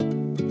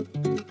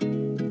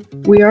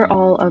We are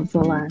all of the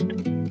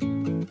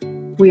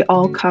land. We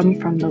all come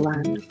from the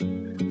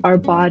land. Our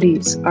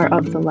bodies are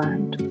of the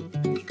land.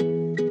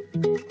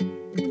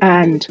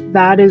 And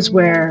that is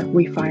where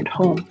we find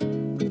home.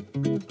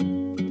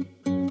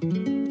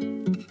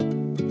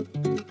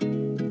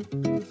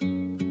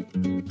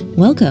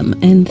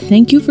 Welcome, and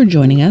thank you for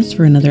joining us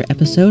for another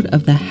episode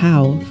of the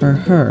How for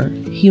Her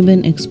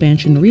Human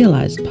Expansion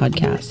Realized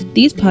podcast.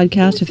 These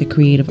podcasts are the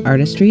creative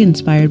artistry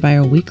inspired by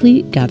our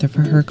weekly Gather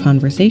for Her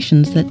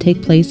conversations that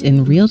take place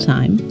in real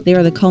time. They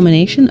are the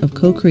culmination of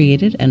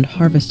co-created and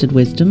harvested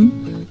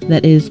wisdom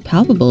that is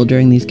palpable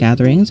during these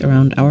gatherings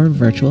around our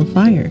virtual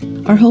fire.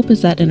 Our hope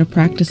is that in a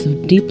practice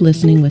of deep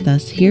listening with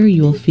us here,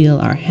 you will feel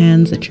our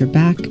hands at your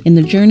back in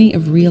the journey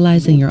of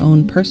realizing your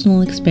own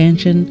personal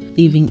expansion,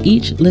 leaving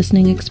each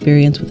listening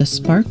experience with a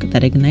spark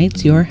that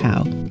ignites your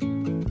how.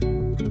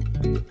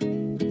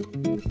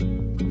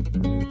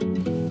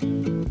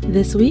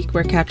 This week,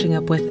 we're catching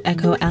up with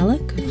Ecko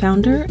Aleck,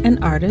 founder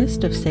and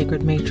artist of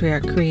Sacred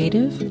Matriarch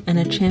Creative and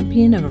a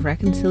champion of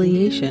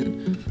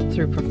reconciliation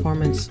through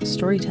performance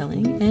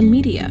storytelling and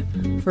media,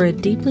 for a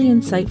deeply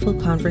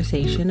insightful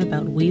conversation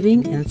about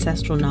weaving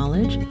ancestral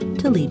knowledge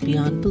to lead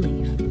beyond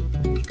belief.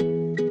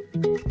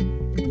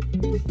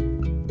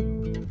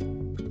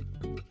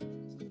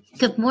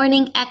 Good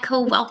morning,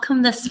 Ecko.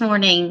 Welcome this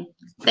morning.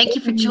 Thank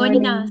you for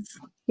joining us.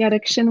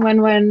 Yadakshin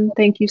Wenwen,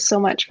 thank you so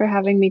much for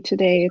having me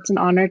today. It's an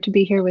honor to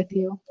be here with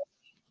you.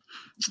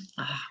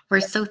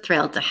 We're so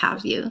thrilled to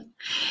have you.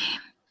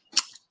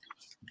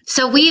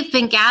 So we've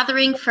been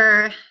gathering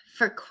for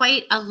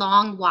quite a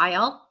long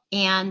while,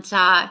 and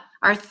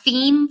our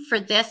theme for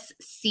this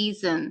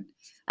season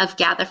of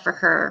Gather for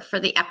Her, for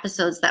the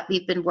episodes that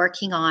we've been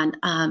working on,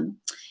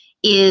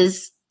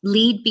 is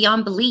Lead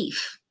Beyond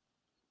Belief.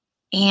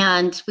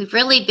 And we've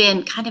really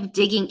been kind of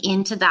digging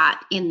into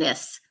that in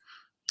this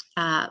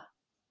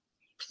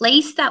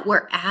place that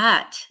we're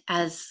at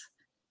as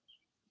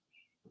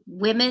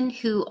women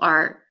who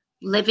are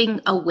living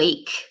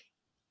awake.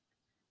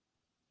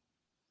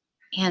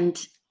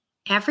 And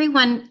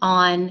everyone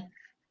on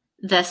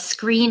the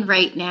screen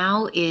right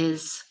now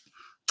is,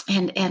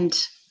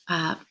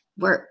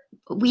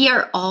 we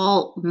are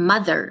all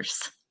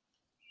mothers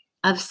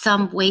of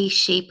some way,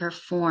 shape, or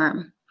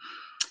form.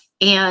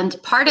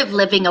 And part of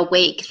living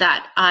awake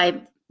that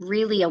I'm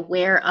really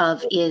aware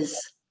of is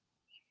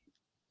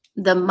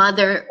the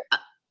mother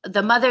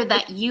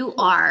that you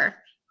are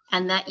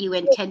and that you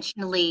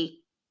intentionally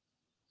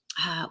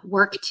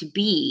work to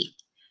be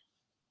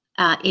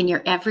in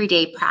your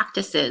everyday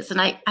practices.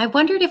 And I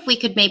wondered if we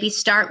could maybe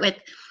start with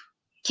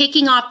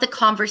kicking off the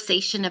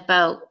conversation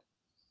about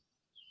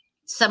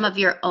some of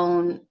your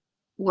own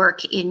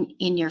work in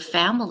your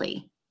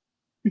family.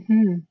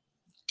 Mm-hmm.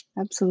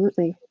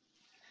 Absolutely.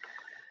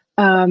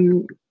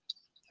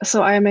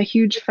 So I am a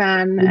huge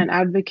fan and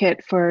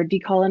advocate for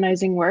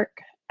decolonizing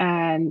work,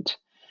 and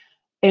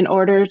in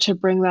order to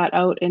bring that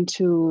out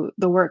into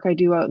the work I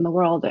do out in the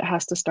world, it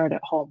has to start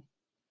at home.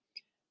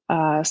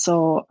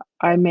 So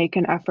I make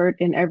an effort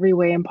in every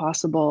way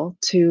impossible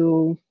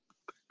to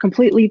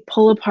completely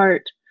pull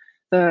apart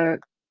the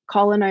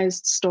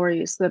colonized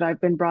stories that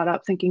I've been brought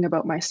up thinking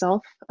about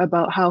myself,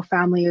 about how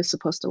family is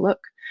supposed to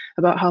look,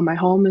 about how my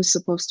home is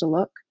supposed to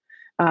look.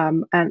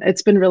 And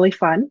it's been really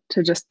fun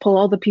to just pull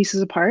all the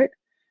pieces apart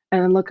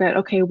and then look at,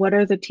 okay, what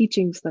are the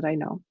teachings that I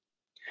know?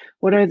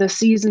 What are the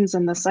seasons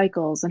and the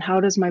cycles, and how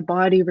does my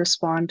body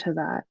respond to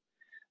that?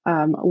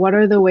 What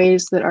are the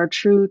ways that are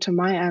true to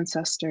my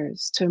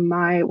ancestors, to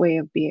my way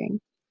of being?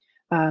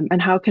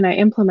 And how can I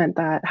implement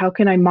that? How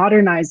can I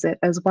modernize it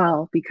as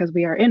well? Because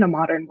we are in a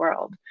modern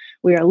world.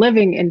 We are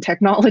living in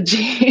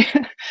technology.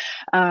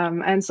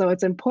 And so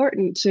it's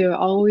important to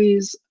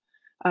always,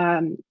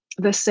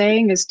 the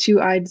saying is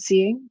two-eyed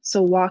seeing.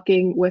 So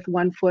walking with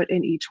one foot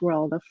in each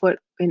world, a foot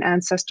in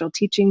ancestral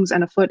teachings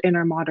and a foot in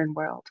our modern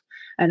world.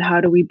 And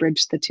how do we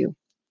bridge the two?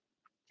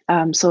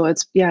 So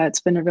it's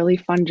been a really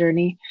fun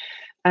journey.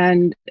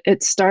 And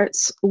it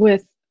starts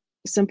with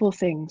simple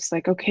things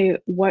like, okay,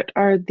 what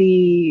are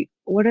the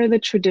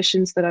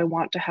traditions that I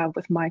want to have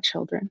with my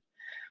children?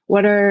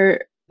 What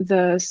are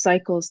the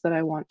cycles that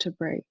I want to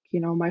break? You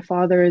know, my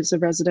father is a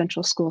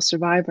residential school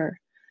survivor.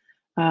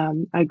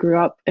 I grew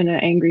up in an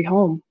angry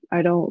home.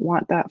 I don't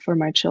want that for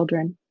my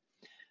children.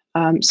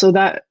 So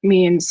that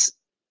means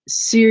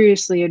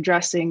seriously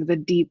addressing the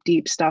deep,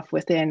 deep stuff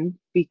within,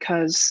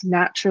 because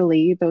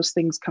naturally those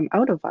things come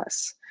out of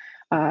us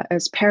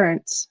as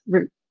parents,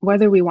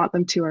 whether we want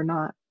them to or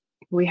not.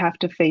 We have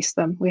to face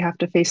them. We have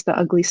to face the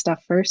ugly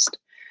stuff first,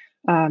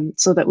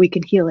 so that we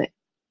can heal it.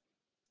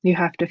 You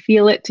have to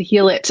feel it to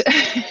heal it.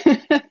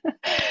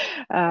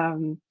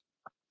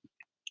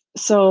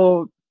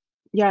 So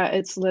yeah,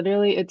 it's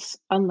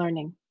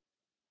unlearning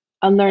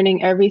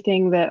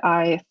everything that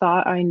I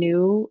thought I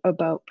knew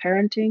about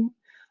parenting,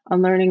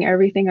 unlearning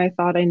everything I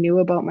thought I knew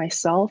about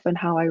myself and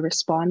how I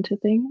respond to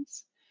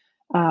things,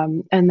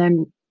 and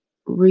then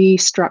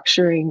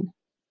restructuring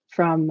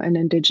from an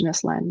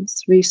Indigenous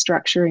lens,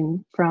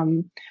 restructuring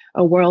from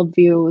a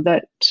worldview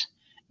that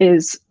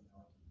is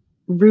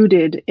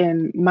rooted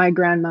in my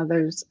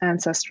grandmother's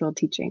ancestral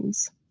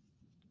teachings.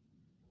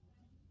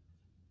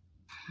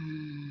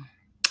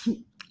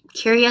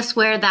 Curious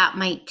where that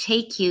might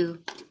take you,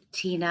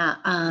 Tina.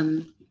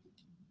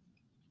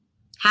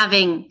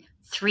 Having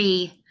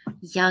 3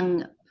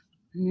 young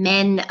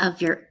men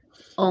of your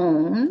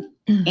own,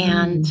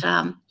 and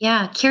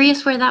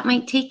curious where that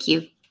might take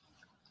you.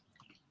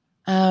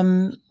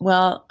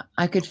 Well,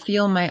 I could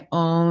feel my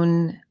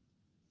own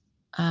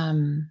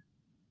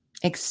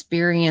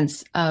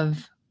experience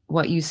of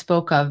what you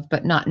spoke of,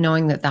 but not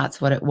knowing that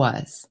that's what it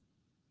was.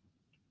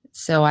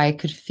 So I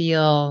could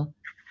feel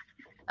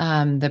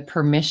the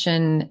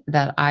permission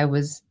that I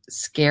was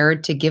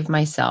scared to give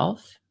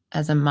myself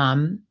as a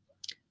mom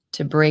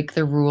to break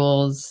the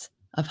rules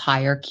of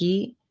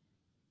hierarchy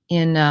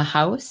in a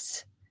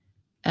house.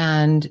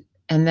 And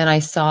then I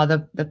saw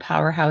the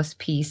powerhouse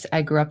piece.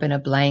 I grew up in a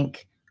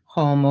blank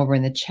home over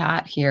in the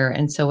chat here.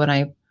 And so when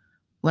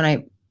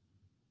I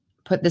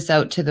put this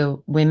out to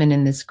the women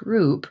in this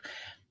group,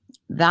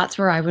 that's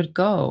where I would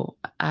go.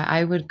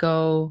 I would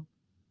go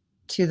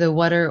to the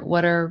what are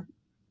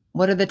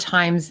the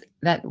times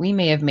that we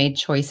may have made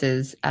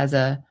choices as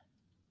a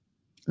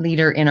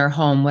leader in our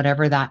home,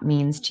 whatever that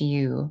means to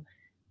you,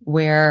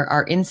 where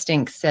our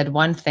instincts said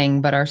one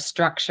thing, but our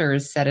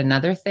structures said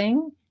another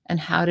thing. And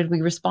how did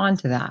we respond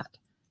to that?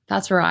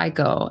 That's where I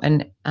go.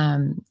 And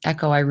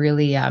Ecko, I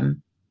really, I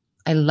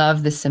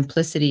love the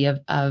simplicity of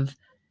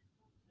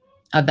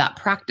that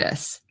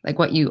practice. Like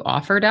what you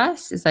offered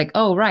us is like,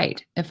 oh,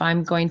 right. If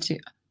I'm going to,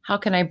 how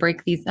can I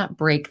break these? Not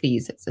break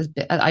these. It's a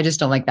bit, I just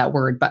don't like that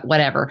word, but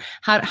whatever.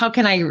 How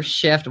can I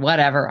shift?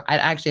 Whatever.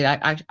 I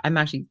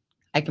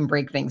can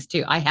break things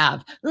too. I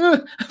have.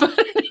 But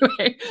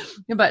anyway,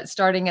 but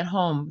starting at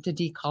home to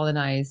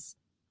decolonize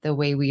the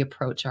way we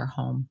approach our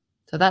home.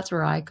 So that's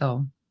where I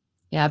go.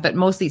 Yeah, but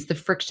mostly it's the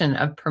friction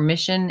of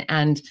permission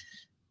and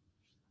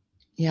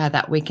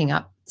that waking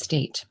up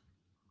state.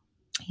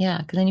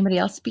 Yeah, could anybody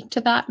else speak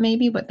to that?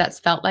 Maybe what that's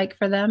felt like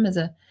for them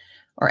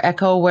or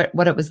echo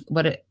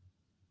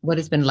what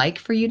has been like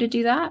for you to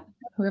do that?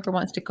 Whoever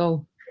wants to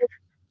go.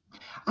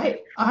 I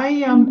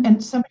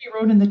and somebody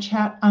wrote in the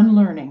chat,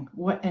 unlearning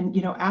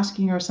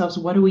asking ourselves,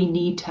 what do we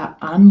need to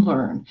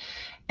unlearn?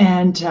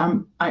 And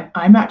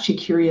I'm actually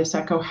curious,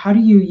 Ecko, how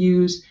do you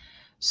use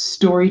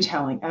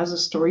storytelling as a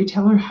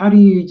storyteller? How do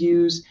you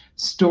use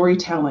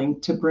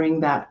storytelling to bring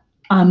that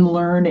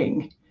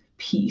unlearning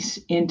piece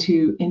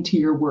into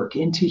your work,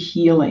 into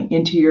healing,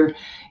 into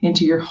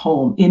your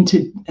home,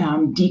 into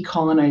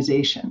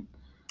decolonization?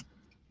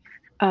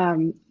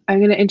 I'm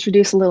going to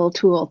introduce a little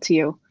tool to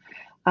you.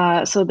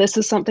 So this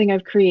is something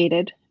I've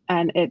created,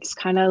 and it's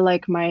kind of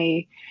like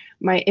my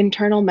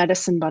internal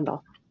medicine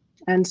bundle.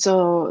 And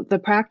so the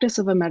practice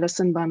of a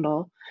medicine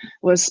bundle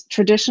was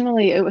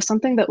traditionally, it was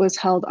something that was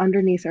held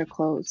underneath our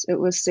clothes. It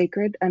was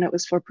sacred and it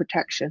was for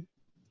protection.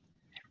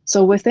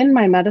 So within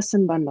my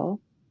medicine bundle,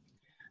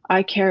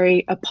 I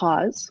carry a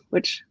pause,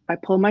 which I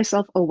pull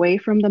myself away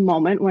from the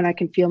moment when I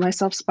can feel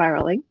myself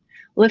spiraling.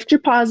 Lift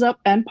your paws up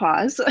and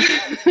pause.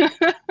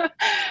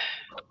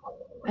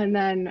 And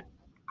then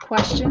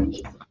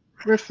questions,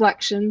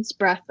 reflections,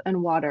 breath,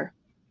 and water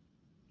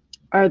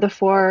are the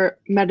 4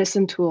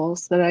 medicine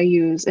tools that I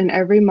use in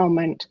every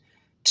moment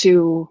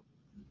to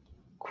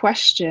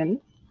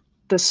question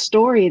the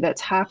story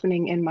that's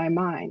happening in my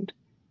mind.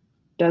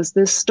 Does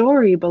this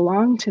story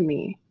belong to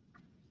me?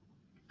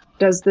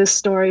 Does this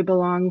story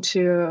belong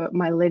to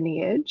my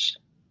lineage?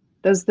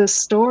 Does this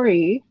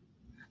story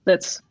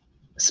that's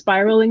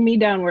spiraling me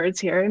downwards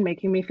here and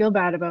making me feel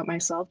bad about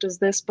myself, does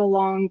this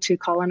belong to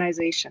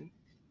colonization?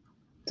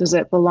 Does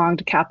it belong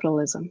to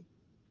capitalism?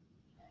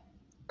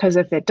 Because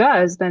if it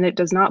does, then it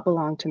does not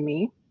belong to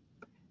me,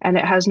 and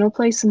it has no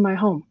place in my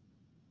home.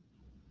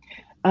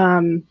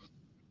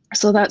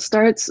 So that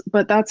starts,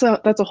 but that's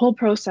a whole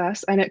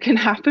process, and it can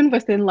happen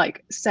within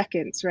like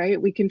seconds, right?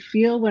 We can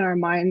feel when our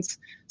mind's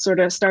sort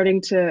of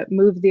starting to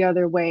move the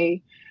other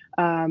way.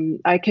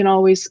 I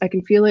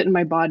can feel it in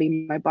my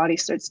body. My body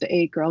starts to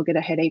ache, or I'll get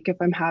a headache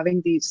if I'm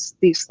having these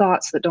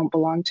thoughts that don't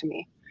belong to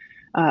me.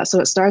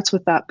 So it starts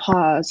with that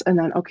pause, and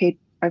then, okay,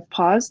 I've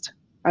paused.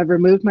 I've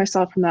removed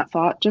myself from that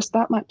thought, just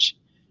that much.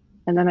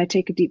 And then I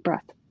take a deep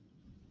breath.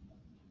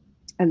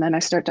 And then I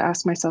start to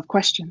ask myself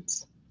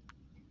questions.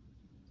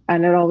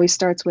 And it always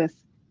starts with,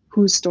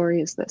 whose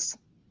story is this?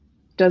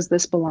 Does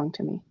this belong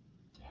to me?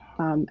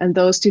 And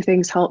those 2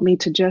 things help me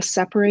to just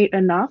separate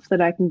enough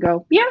that I can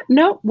go, yeah,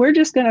 no, we're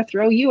just going to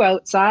throw you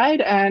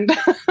outside. And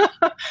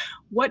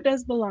what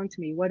does belong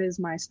to me? What is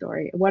my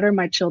story? What are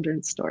my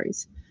children's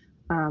stories?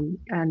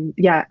 And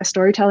yeah,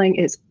 storytelling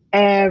is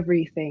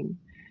everything.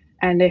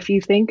 And if you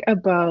think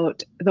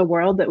about the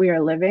world that we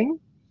are living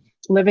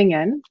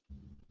in,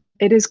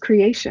 it is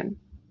creation.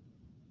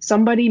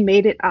 Somebody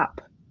made it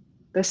up.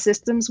 The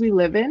systems we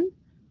live in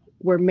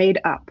were made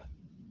up.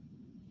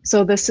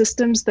 So the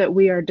systems that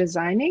we are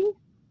designing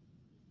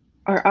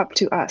are up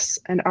to us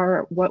and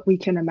are what we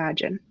can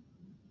imagine.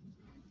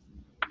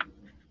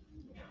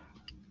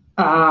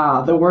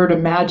 The word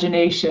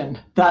imagination.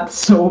 That's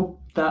so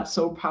That's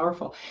so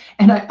powerful.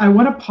 And I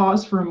want to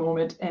pause for a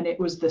moment. And it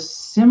was the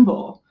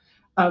symbol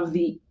of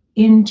the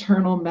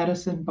internal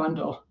medicine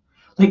bundle.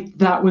 Like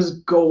that was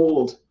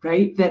gold,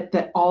 right?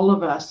 That all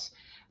of us,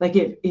 like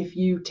if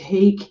you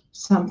take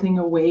something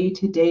away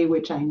today,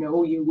 which I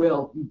know you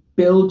will,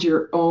 build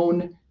your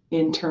own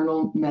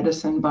internal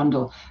medicine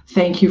bundle.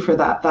 Thank you for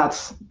that.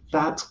 That's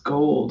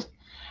gold.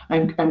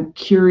 I'm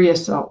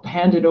curious. I'll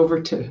hand it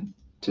over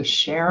to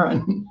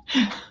Sharon.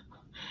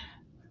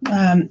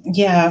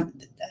 Yeah,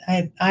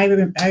 I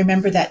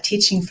remember that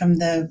teaching from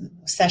the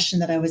session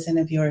that I was in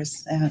of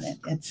yours.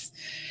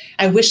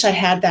 I wish I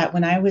had that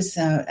when I was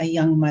a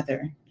young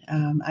mother.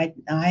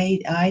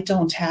 I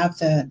don't have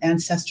the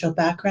ancestral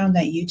background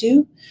that you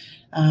do.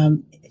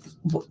 Um,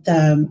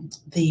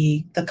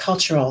 the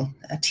cultural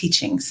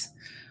teachings,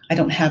 I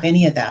don't have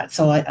any of that.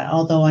 So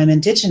although I'm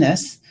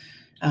Indigenous,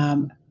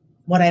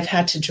 what I've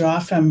had to draw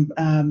from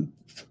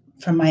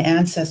my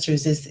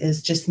ancestors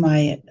is just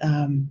my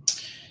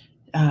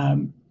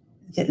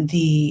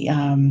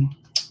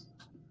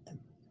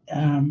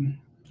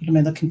what am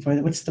I looking for?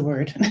 What's the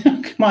word?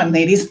 Come on,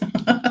 ladies.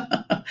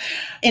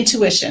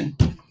 Intuition,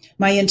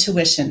 my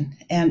intuition,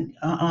 and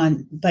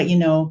but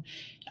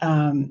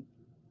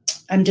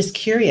I'm just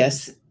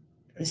curious.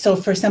 So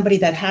for somebody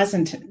that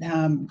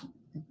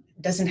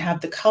doesn't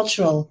have the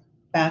cultural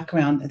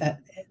background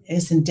that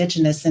is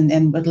Indigenous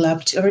and would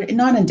love to, or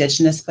not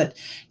Indigenous, but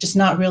just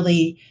not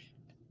really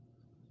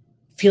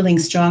feeling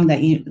strong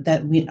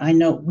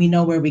we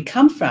know where we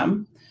come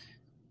from,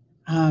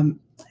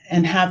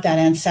 and have that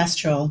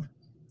ancestral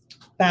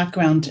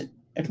background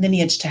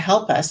lineage to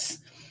help us.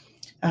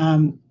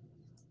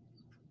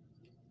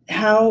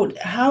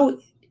 How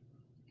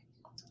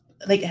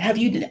like, have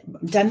you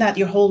done that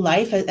your whole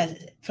life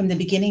from the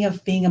beginning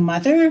of being a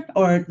mother,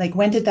 or like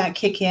when did that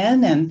kick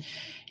in?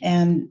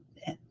 And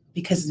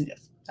because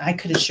I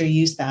could have sure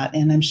used that,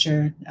 and I'm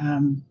sure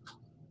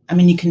I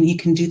mean, you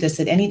can do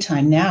this at any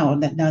time now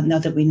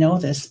that we know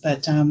this,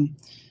 but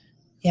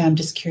yeah, I'm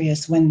just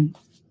curious when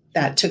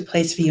that took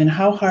place for you and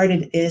how hard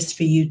it is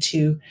for you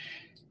to,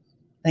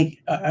 like,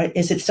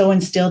 is it so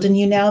instilled in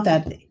you now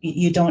that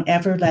you don't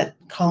ever let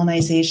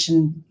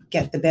colonization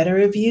get the better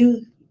of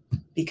you?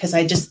 Because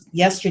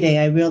yesterday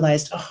I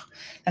realized, oh,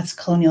 that's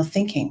colonial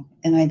thinking,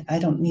 and I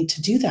don't need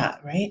to do that,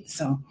 right?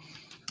 So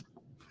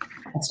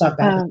I'll stop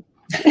that.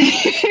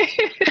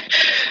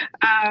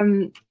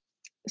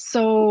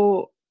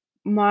 So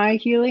my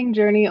healing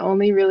journey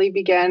only really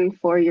began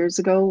 4 years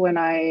ago when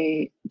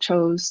I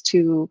chose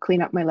to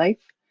clean up my life,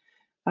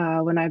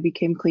 when I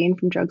became clean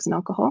from drugs and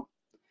alcohol.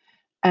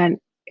 And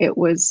it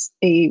was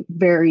a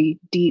very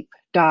deep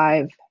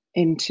dive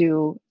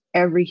into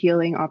every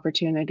healing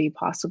opportunity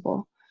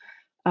possible.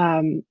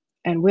 And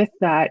with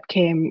that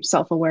came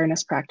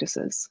self-awareness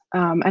practices.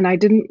 And I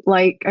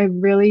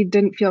really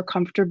didn't feel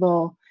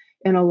comfortable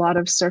in a lot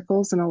of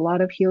circles and a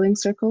lot of healing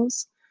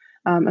circles,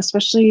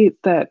 especially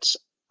that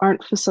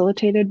aren't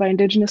facilitated by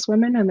Indigenous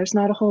women. And there's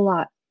not a whole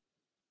lot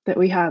that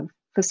we have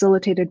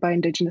facilitated by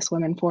Indigenous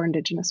women for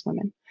Indigenous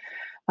women.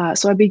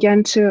 So I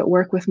began to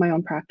work with my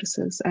own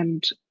practices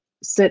and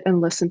sit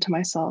and listen to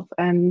myself.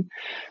 And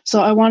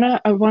so I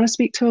wanna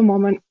speak for a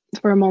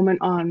moment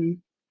on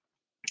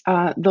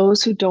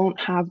those who don't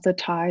have the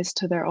ties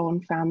to their own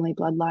family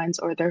bloodlines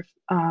or their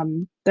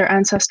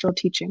ancestral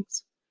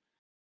teachings.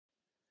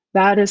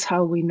 That is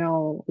how we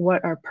know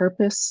what our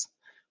purpose,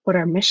 what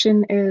our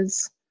mission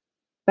is.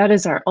 That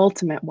is our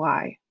ultimate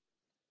why.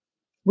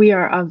 We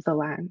are of the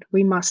land.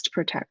 We must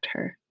protect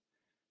her.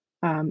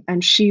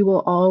 And she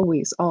will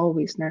always,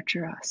 always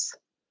nurture us.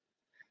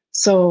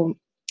 So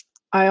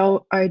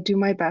I do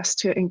my best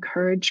to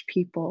encourage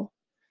people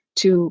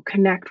to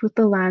connect with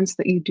the lands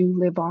that you do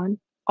live on.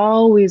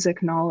 Always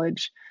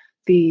acknowledge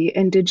the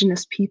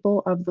Indigenous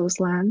people of those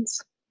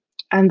lands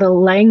and the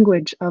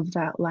language of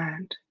that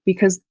land,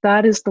 because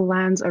that is the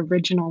land's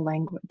original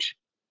language.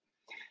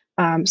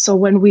 So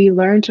when we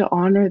learn to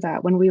honor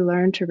that, when we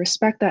learn to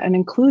respect that and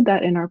include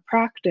that in our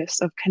practice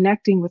of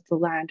connecting with the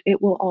land,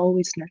 it will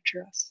always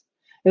nurture us.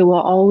 It will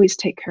always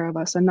take care of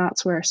us. And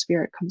that's where our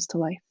spirit comes to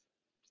life.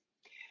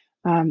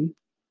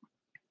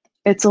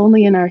 It's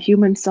only in our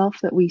human self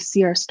that we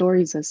see our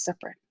stories as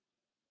separate.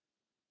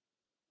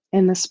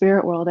 In the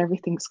spirit world,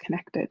 everything's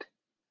connected.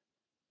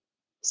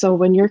 So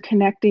when you're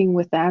connecting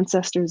with the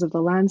ancestors of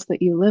the lands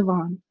that you live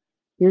on,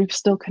 you're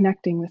still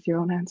connecting with your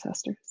own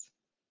ancestors.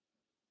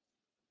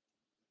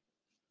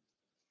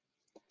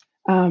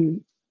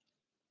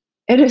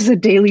 It is a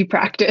daily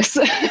practice.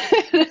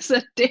 It is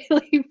a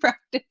daily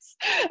practice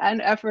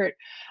and effort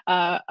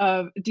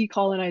of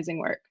decolonizing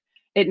work.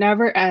 It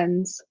never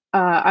ends.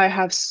 I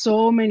have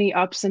so many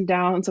ups and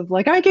downs of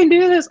like, I can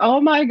do this.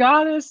 Oh my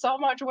God, there's so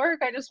much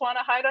work. I just want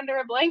to hide under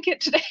a blanket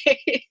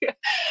today.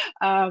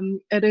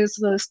 It is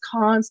this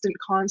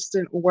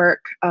constant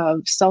work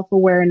of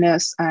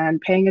self-awareness and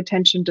paying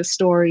attention to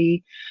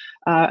story,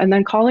 and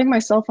then calling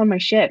myself on my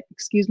shit.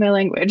 Excuse my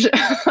language.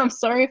 I'm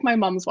sorry if my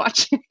mom's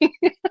watching.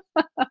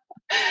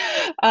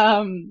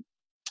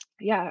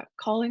 Yeah,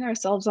 calling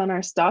ourselves on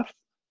our stuff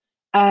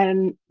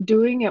and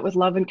doing it with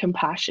love and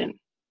compassion.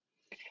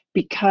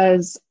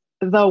 because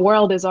the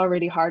world is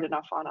already hard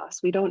enough on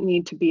us. We don't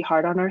need to be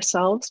hard on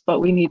ourselves,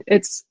 but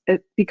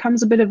it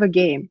becomes a bit of a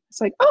game. It's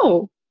like,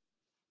 oh,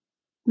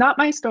 not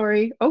my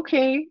story.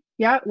 Okay,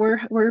 yeah,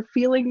 we're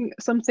feeling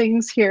some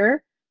things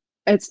here.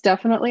 It's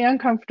definitely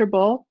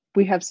uncomfortable.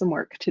 We have some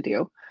work to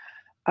do.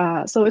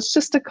 So it's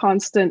just a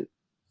constant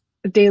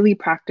daily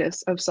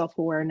practice of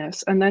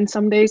self-awareness. And then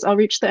some days I'll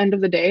reach the end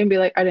of the day and be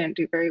like, I didn't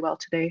do very well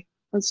today.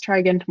 Let's try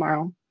again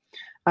tomorrow.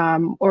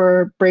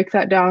 Or break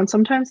that down.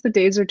 Sometimes the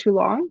days are too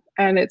long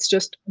and it's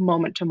just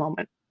moment to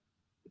moment.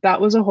 That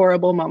was a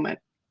horrible moment.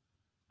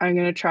 I'm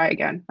going to try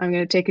again. I'm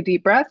going to take a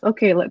deep breath.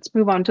 Okay, let's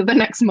move on to the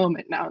next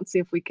moment now and see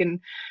if we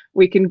can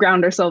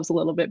ground ourselves a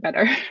little bit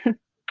better.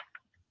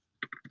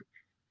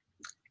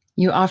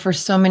 You offer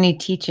so many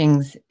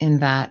teachings in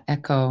that,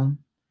 Ecko.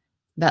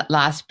 That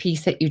last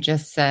piece that you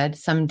just said,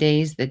 some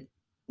days the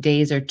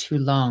days are too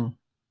long.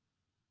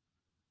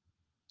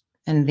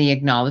 And the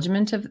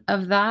acknowledgement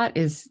of that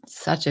is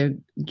such a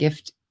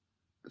gift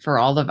for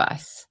all of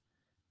us,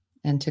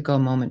 and to go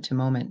moment to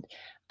moment.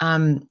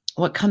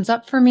 What comes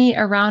up for me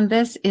around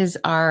this is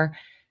our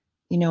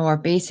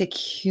basic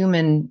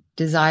human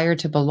desire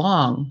to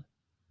belong.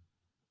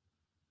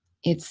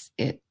 It's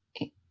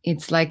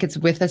like it's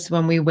with us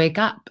when we wake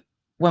up,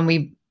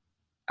 when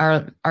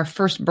our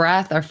first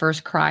breath, our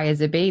first cry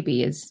as a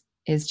baby is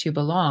to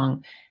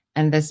belong.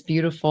 And this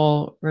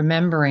beautiful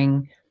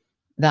remembering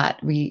that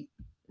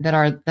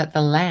the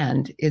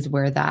land is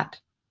where that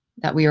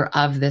we are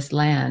of this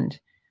land.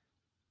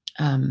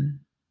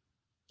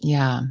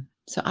 Yeah.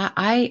 So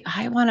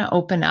I want to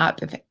open up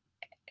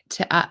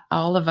to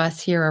all of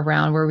us here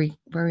around where we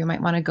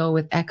might want to go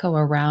with Ecko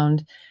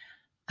around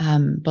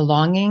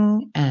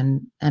belonging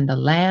and the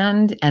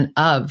land and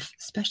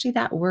especially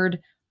that word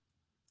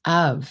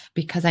of,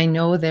 because I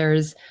know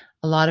there's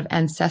a lot of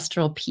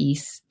ancestral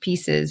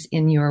pieces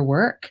in your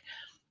work.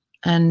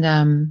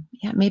 And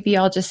maybe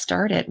I'll just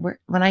start it.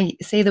 When I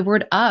say the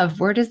word of,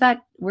 where do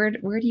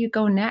you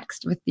go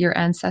next with your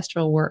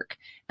ancestral work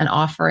and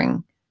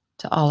offering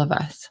to all of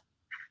us?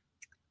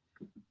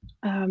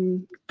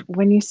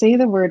 When you say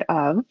the word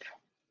of,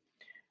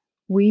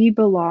 we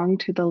belong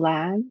to the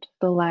land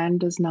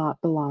does not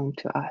belong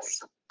to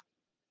us.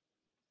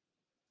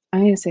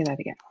 I'm going to say that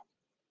again.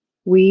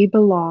 We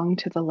belong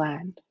to the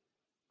land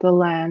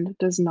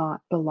does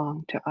not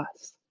belong to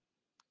us.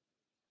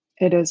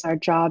 It is our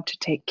job to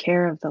take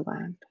care of the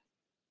land.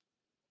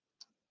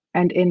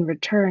 And in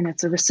return,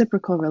 it's a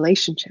reciprocal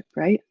relationship,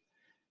 right?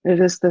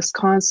 It is this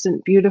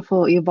constant,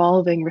 beautiful,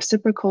 evolving,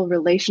 reciprocal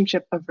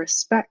relationship of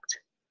respect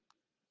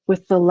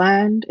with the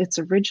land, its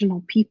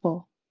original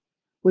people.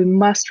 We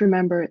must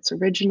remember its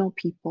original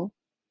people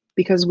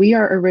because we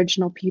are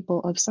original people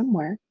of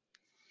somewhere.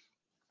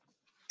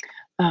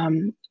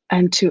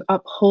 And to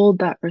uphold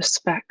that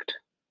respect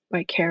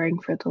by caring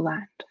for the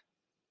land.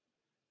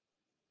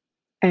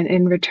 And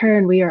in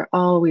return, we are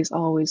always,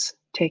 always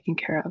taken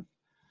care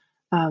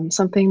of.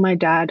 Something my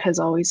dad has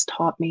always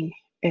taught me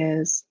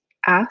is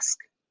ask,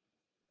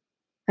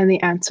 and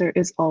the answer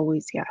is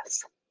always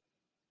yes.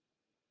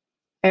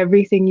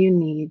 Everything you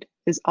need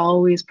is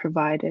always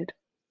provided,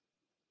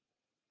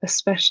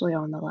 especially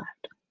on the land.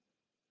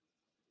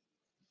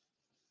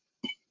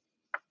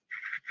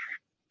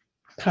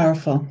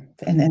 Powerful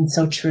and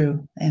so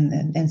true.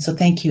 And so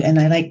thank you. And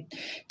I like,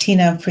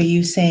 Tina, for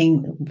you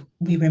saying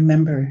we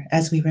remember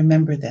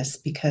this,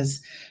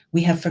 because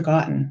we have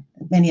forgotten.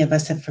 Many of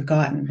us have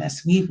forgotten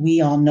this.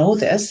 We all know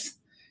this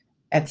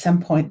at some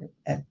point,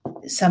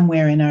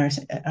 somewhere in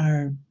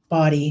our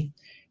body.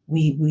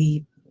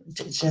 We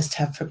just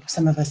have,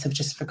 some of us have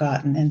just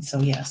forgotten. And so,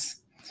 yes.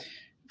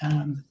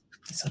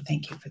 So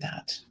thank you for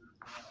that.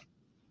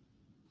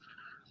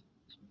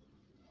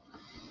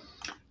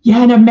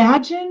 Yeah, and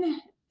imagine,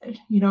 I'm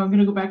going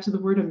to go back to the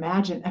word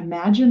imagine.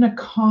 Imagine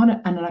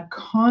an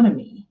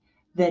economy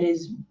that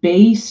is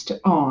based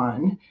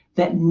on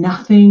that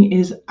nothing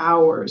is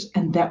ours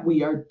and that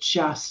we are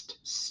just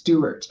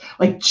stewards.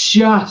 Like,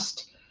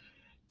 just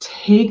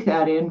take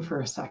that in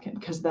for a second,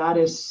 because that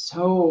is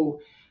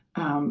so,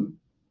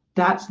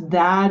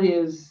 that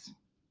is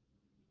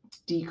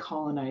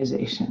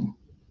decolonization,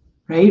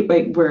 right?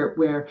 Like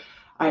where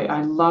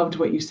I loved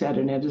what you said,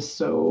 and it is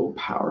so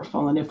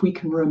powerful. And if we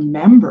can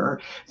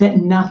remember that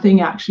nothing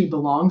actually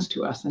belongs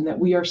to us and that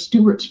we are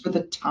stewards for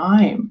the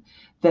time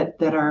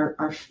that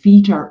our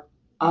feet are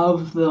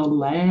of the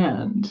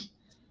land,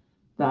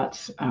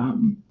 that's,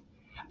 and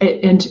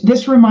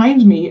this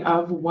reminds me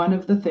of one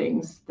of the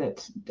things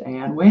that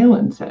Diane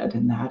Whalen said,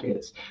 and that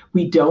is,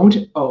 we don't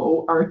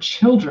owe our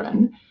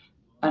children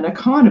an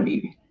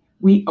economy.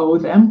 We owe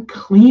them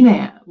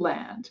clean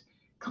land,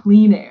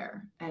 clean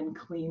air, and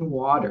clean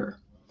water.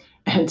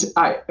 And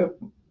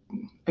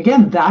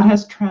again, that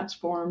has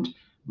transformed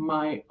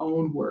my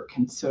own work.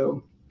 And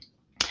so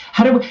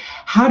how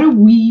do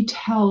we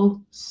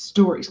tell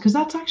stories? Because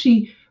that's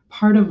actually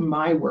part of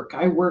my work.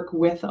 I work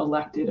with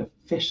elected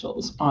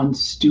officials on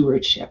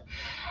stewardship.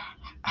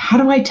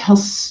 How do I tell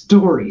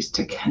stories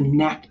to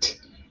connect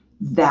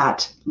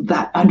that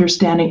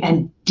understanding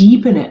and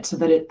deepen it so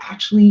that it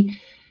actually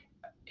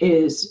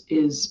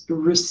is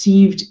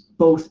received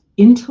both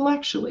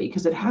intellectually,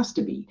 because it has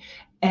to be,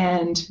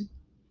 and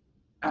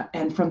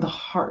from the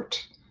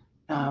heart,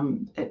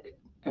 um,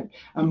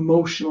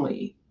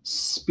 emotionally,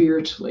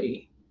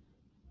 spiritually,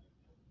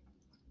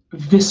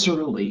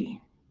 viscerally.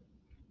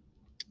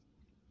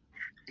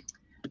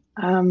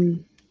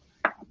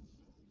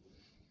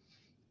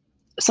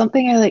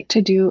 Something I like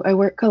to do, I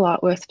work a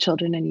lot with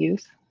children and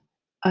youth,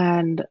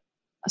 and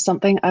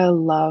something I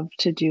love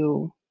to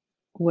do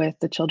with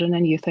the children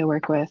and youth I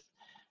work with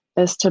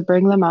is to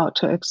bring them out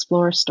to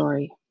explore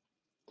story.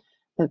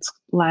 That's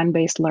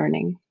land-based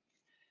learning,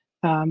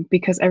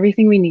 because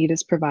everything we need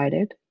is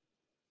provided.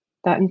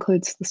 That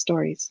includes the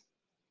stories.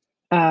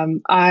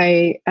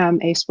 I am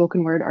a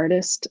spoken word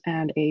artist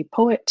and a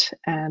poet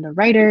and a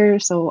writer,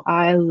 so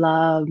I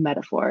love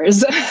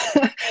metaphors.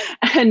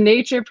 And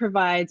nature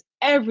provides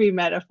every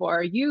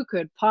metaphor you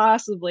could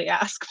possibly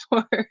ask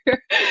for.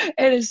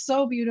 It is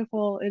so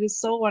beautiful. It is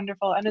so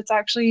wonderful. And it's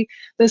actually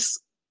this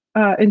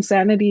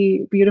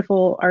insanity,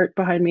 beautiful art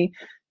behind me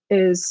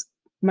is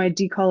my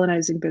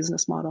decolonizing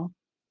business model.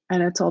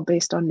 And it's all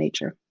based on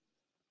nature.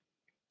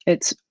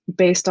 It's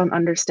based on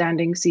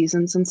understanding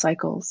seasons and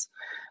cycles.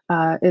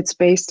 It's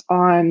based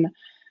on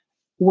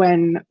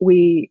when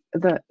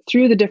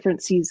through the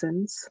different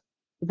seasons,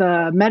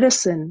 the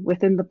medicine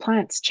within the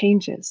plants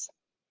changes.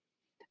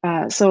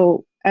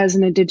 So as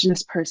an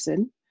Indigenous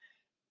person,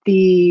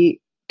 the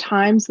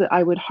times that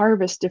I would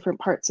harvest different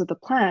parts of the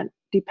plant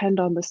depend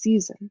on the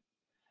season.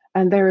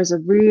 And there is a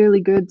really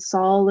good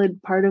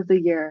solid part of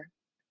the year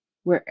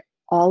where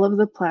all of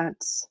the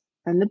plants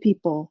and the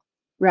people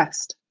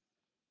rest.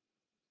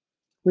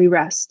 We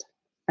rest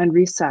and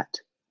reset.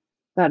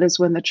 That is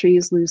when the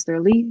trees lose their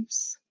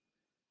leaves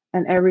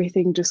and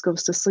everything just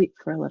goes to sleep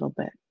for a little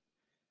bit.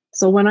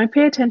 So when I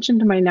pay attention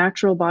to my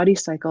natural body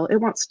cycle, it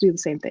wants to do the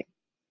same thing.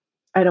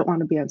 I don't want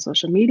to be on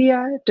social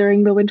media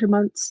during the winter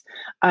months.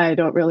 I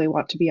don't really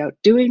want to be out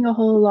doing a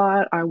whole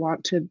lot. I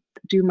want to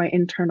do my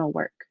internal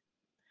work.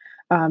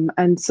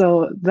 And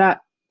so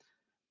that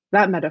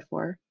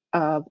metaphor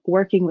of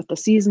working with the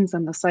seasons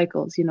and the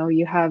cycles,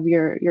 you have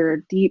your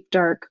deep,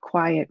 dark,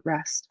 quiet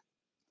rest.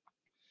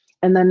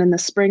 And then in the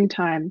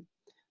springtime,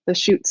 the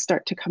shoots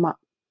start to come up.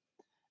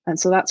 And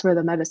so that's where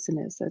the medicine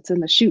is. It's in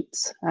the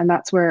shoots. And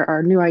that's where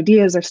our new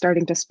ideas are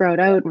starting to sprout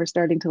out. And we're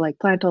starting to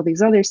plant all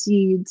these other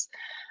seeds.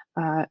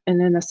 And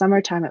in the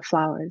summertime, it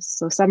flowers.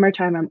 So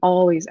summertime, I'm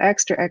always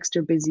extra,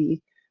 extra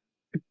busy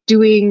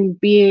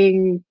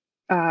being,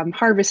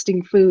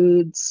 harvesting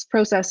foods,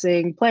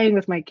 processing, playing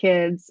with my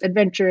kids,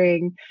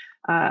 adventuring.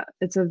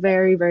 It's a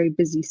very, very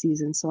busy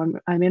season. So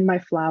I'm in my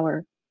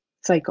flower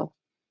cycle.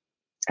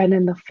 And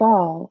in the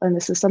fall, and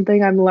this is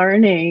something I'm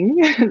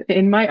learning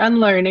in my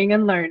unlearning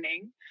and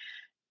learning,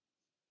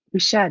 we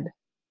shed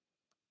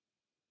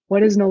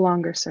what is no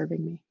longer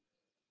serving me.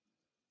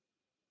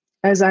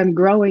 As I'm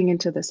growing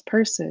into this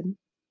person,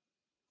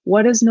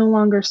 what is no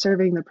longer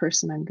serving the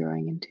person I'm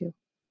growing into?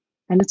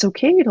 And it's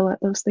okay to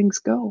let those things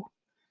go.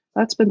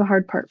 That's been the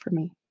hard part for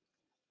me.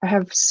 I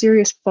have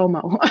serious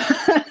FOMO.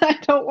 I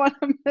don't want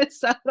to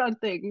miss out on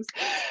things.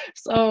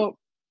 So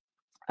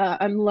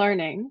I'm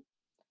learning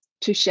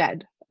to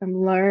shed.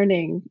 I'm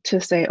learning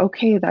to say,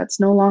 okay, that's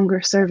no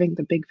longer serving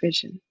the big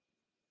vision.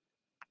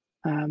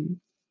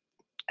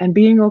 And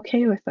being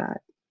okay with that,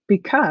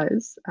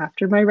 because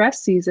after my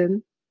rest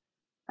season,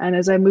 and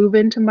as I move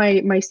into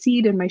my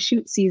seed and my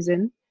shoot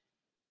season,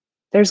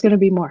 there's going to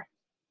be more.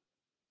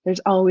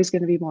 There's always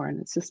going to be more. And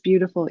it's this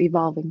beautiful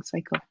evolving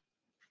cycle.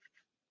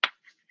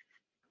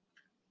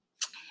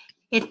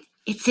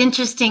 It's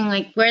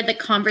interesting, where the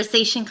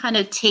conversation kind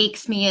of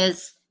takes me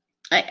is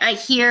I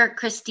hear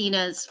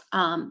Christina's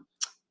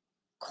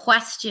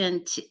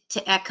question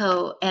to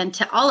Ecko and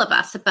to all of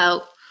us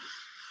about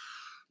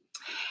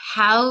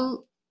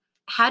how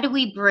do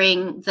we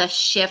bring the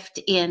shift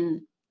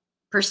in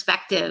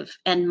perspective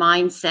and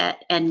mindset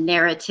and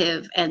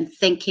narrative and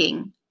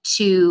thinking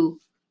to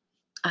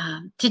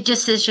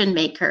decision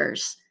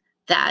makers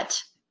that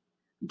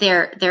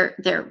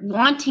they're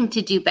wanting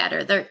to do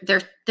better.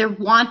 They're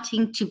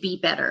wanting to be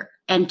better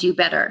and do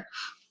better.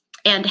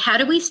 And how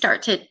do we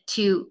start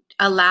to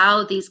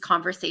allow these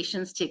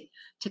conversations to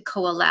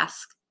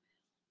coalesce?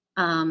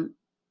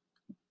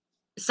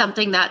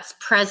 Something that's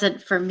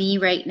present for me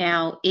right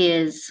now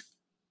is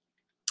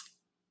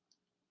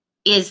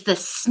the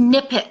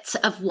snippets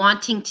of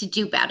wanting to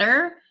do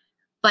better,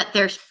 but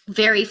they're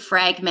very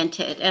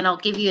fragmented. And I'll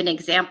give you an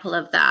example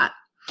of that.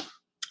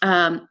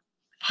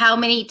 How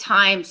many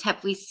times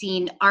have we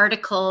seen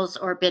articles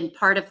or been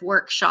part of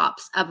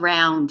workshops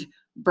around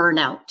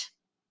burnout?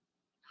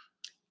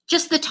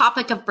 Just the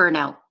topic of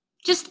burnout,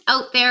 just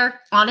out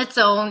there on its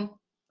own.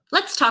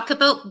 Let's talk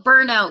about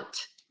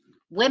burnout,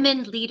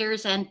 women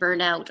leaders and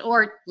burnout,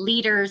 or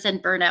leaders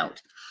and burnout.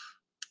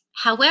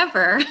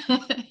 However,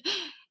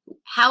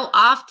 how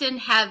often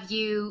have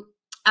you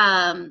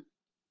been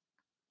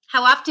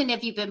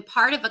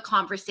part of a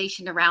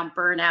conversation around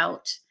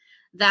burnout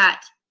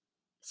that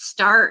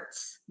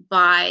starts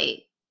by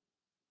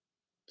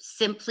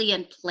simply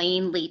and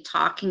plainly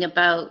talking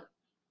about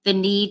the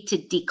need to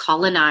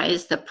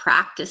decolonize the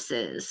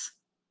practices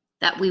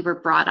that we were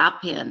brought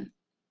up in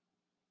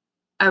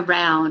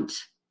around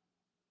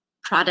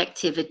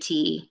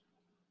productivity,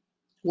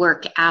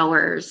 work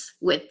hours,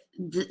 with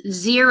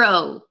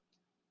zero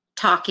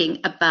talking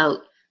about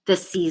the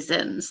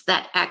seasons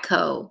that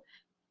Ecko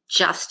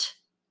just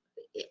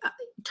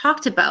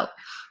talked about.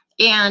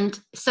 And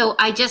so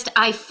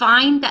I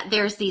find that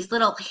there's these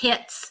little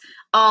hits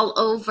all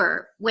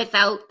over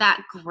without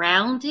that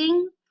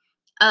grounding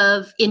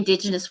of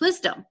Indigenous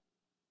wisdom.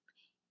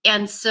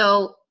 And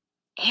so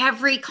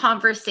every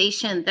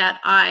conversation that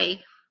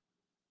I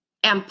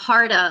am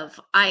part of,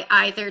 I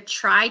either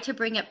try to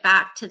bring it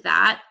back to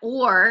that,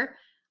 or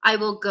I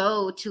will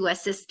go to a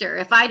sister.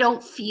 If I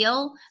don't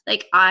feel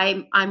like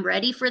I'm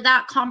ready for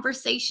that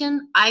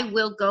conversation, I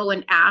will go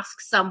and ask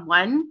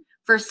someone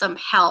for some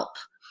help,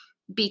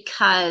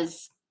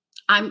 because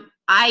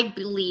I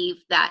believe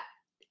that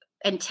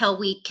until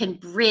we can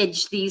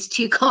bridge these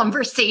two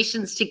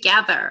conversations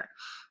together,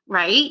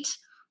 right?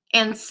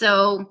 And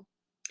so,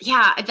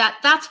 yeah,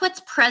 that's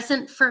what's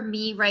present for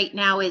me right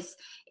now is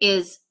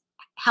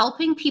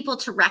helping people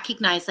to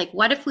recognize, like,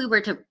 what if we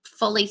were to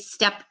fully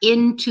step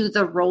into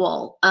the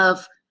role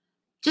of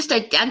just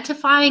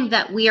identifying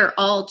that we are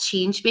all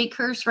change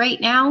makers right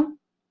now.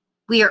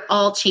 We are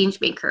all change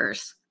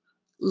makers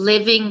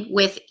living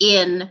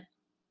within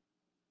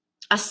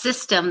a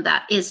system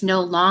that is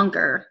no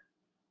longer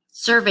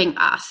serving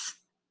us.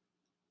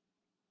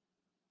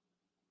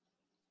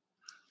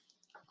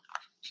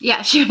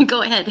 Yeah, sure,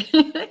 go ahead.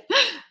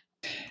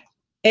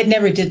 It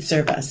never did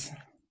serve us,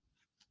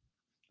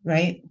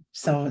 right?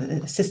 So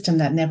a system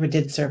that never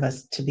did serve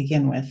us to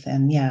begin with,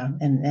 and yeah,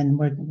 and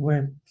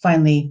we've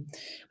finally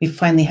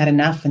had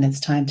enough, and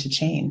it's time to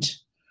change.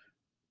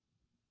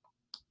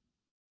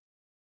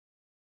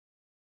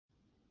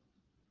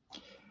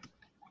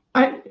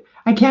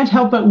 I can't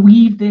help but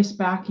weave this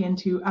back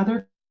into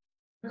other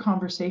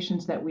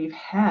conversations that we've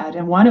had,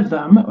 and one of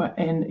them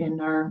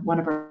in one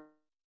of our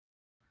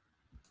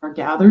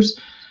gathers,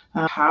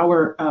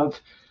 power of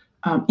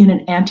in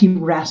an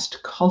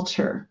anti-rest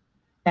culture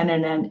and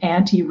in an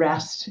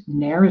anti-rest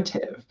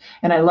narrative.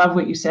 And I love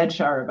what you said,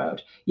 Shar,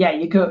 about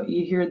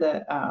you hear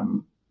the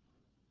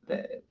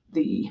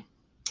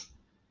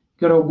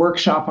go to a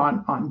workshop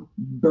on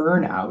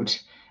burnout,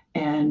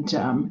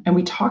 and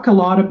we talk a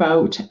lot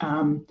about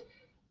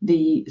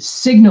the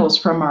signals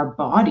from our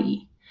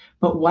body,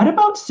 but what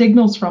about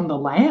signals from the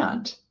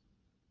land?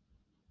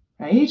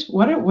 Right?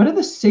 What are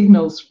the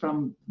signals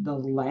from the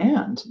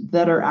land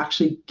that are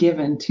actually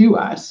given to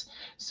us?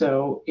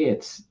 So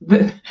it's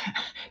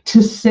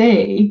to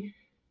say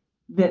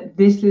that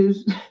this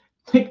is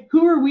like,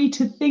 who are we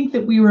to think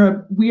that we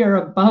are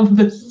above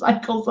the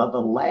cycles of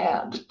the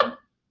land?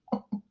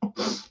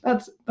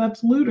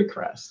 That's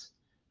ludicrous,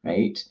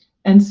 right?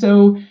 And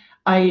so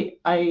I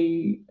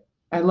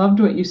loved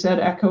what you said,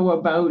 Ecko,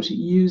 about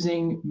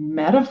using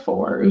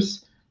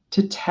metaphors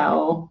to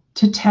tell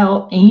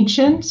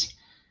ancient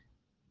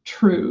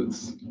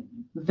truths,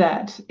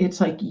 that it's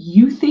like,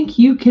 you think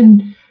you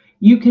can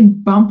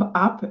bump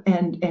up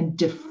and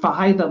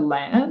defy the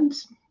land?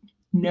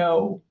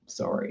 No,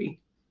 sorry.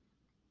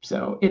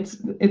 So it's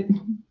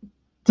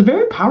a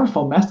very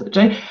powerful message.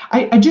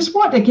 I just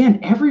want, again,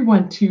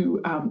 everyone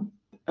to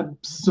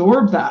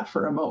absorb that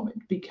for a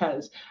moment,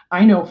 because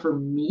I know for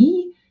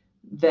me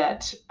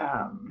that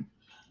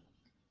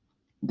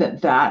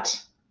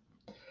that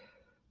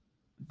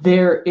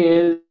there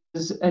is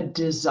a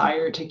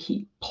desire to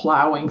keep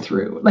plowing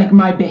through. Like,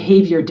 my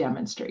behavior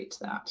demonstrates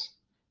that.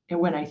 And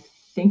when I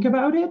think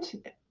about it,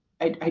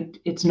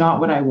 it's not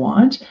what I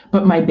want,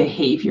 but my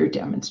behavior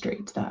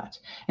demonstrates that.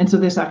 And so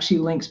this actually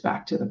links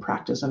back to the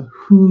practice of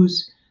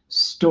whose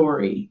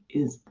story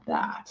is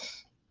that?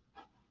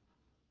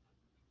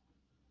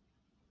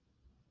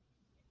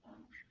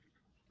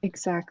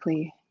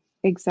 Exactly.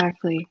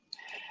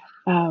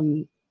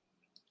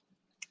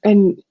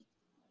 And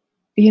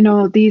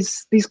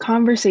these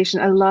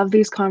conversations, I love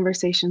these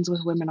conversations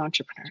with women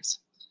entrepreneurs.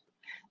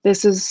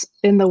 This is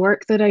in the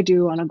work that I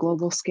do on a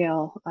global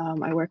scale.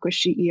 I work with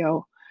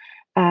CEO,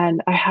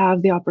 and I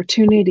have the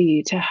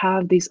opportunity to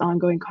have these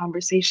ongoing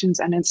conversations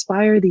and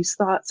inspire these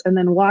thoughts, and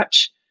then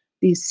watch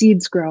these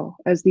seeds grow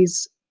as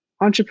these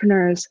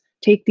entrepreneurs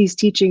take these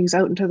teachings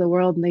out into the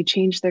world, and they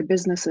change their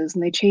businesses,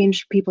 and they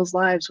change people's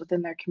lives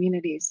within their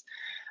communities.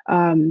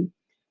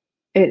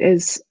 It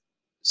is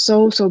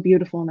so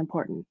beautiful and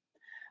important.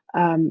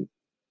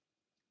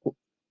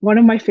 One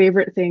of my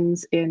favorite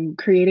things in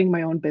creating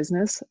my own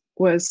business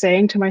was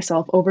saying to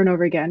myself over and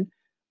over again,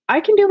 I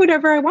can do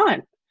whatever I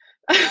want.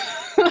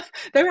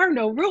 There are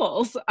no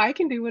rules. I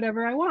can do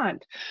whatever I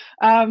want.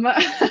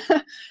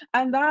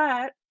 And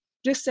that,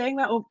 just saying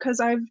that, because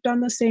I've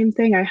done the same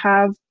thing. I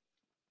have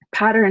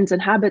patterns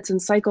and habits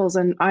and cycles,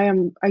 and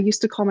I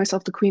used to call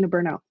myself the queen of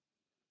burnout.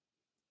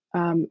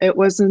 It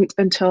wasn't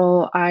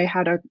until I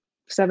had a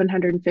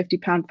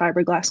 750-pound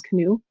fiberglass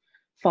canoe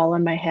fall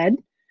on my head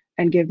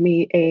and give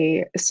me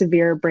a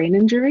severe brain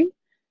injury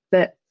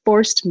that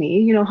forced me,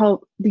 you know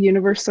how the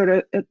universe sort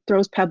of, it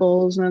throws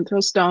pebbles and then it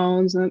throws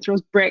stones and it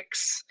throws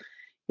bricks.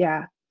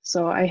 Yeah.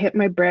 So I hit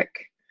my brick,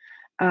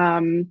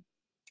 and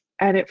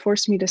it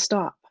forced me to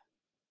stop.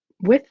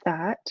 With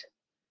that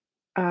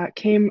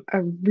came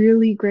a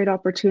really great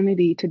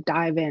opportunity to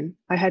dive in.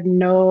 I had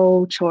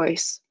no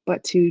choice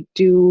but to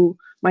do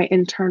my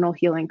internal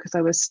healing because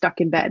I was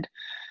stuck in bed.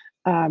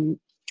 Um,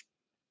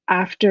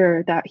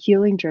 After that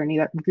healing journey,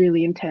 that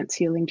really intense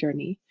healing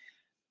journey,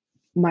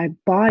 my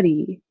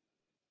body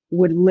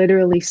would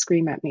literally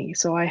scream at me.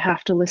 So I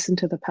have to listen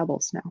to the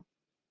pebbles now.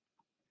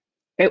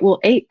 It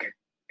will ache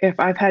if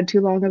I've had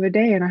too long of a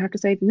day and I have to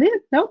say,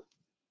 no,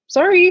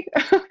 sorry.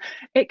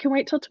 It can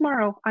wait till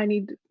tomorrow. I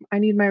need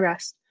my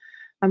rest.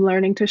 I'm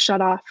learning to shut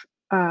off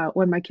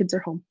when my kids are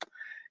home.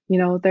 You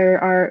know,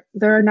 there are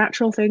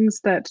natural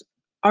things that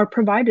are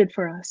provided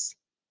for us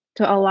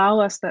to allow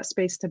us that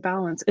space to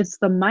balance. It's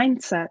the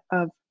mindset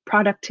of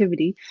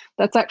productivity.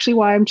 That's actually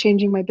why I'm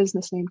changing my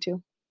business name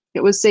too.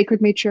 It was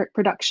Sacred Matriarch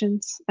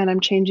Productions, and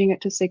I'm changing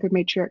it to Sacred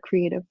Matriarch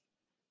Creative.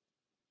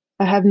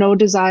 I have no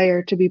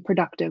desire to be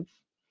productive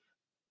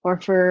or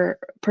for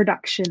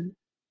production.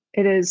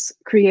 It is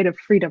creative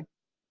freedom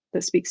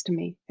that speaks to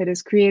me. It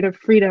is creative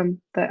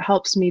freedom that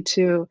helps me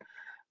to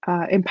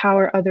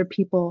empower other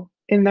people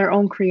in their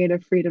own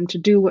creative freedom to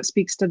do what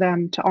speaks to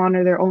them, to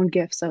honor their own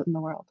gifts out in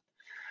the world.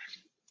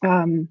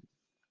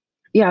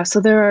 Yeah, so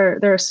there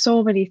are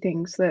so many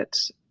things that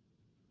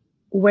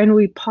when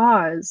we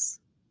pause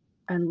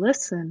and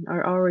listen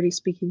are already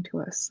speaking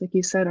to us. Like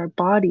you said, our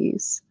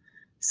bodies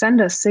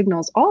send us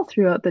signals all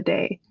throughout the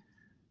day.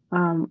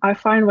 I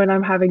find when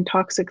I'm having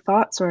toxic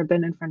thoughts or I've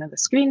been in front of the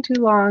screen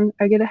too long,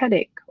 I get a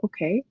headache.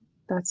 Okay,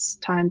 that's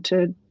time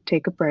to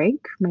take a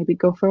break, maybe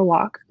go for a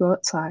walk, go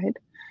outside.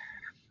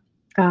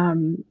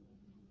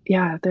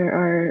 Yeah, there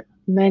are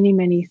many,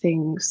 many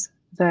things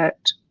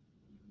that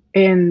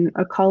in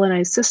a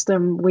colonized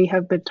system we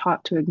have been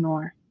taught to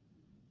ignore.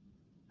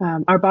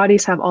 Our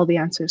bodies have all the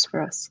answers for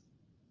us.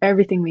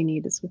 Everything we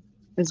need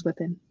is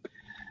within.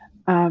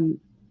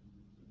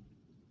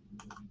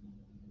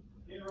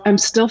 I'm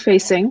still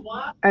facing,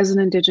 as an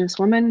Indigenous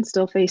woman,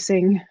 still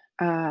facing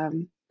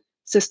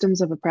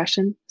systems of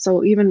oppression.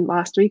 So even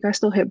last week, I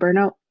still hit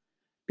burnout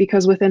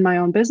because within my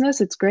own business,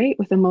 it's great.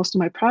 Within most of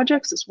my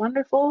projects, it's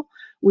wonderful.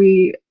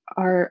 We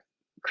are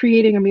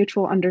creating a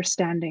mutual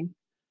understanding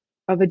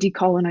of a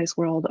decolonized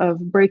world, of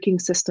breaking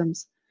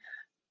systems.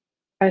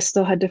 I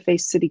still had to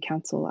face city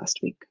council last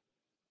week.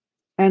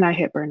 And I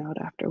hit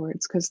burnout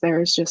afterwards because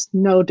there is just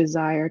no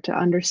desire to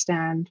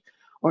understand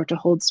or to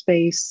hold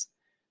space.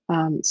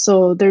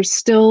 So there's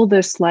still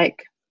this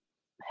like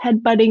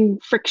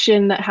headbutting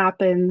friction that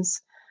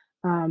happens,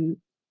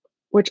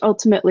 which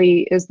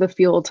ultimately is the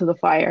fuel to the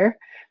fire.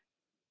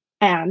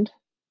 And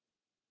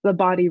the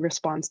body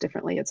responds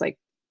differently. It's like,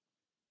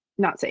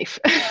 not safe.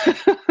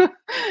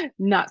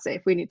 Not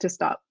safe. We need to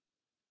stop.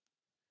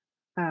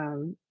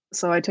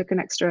 So I took an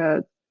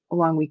extra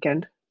long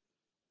weekend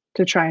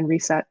to try and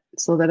reset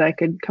so that I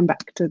could come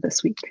back to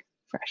this week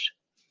fresh.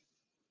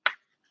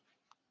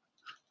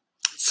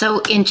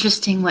 So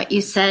interesting what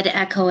you said,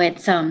 Ecko.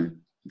 It's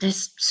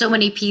there's so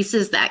many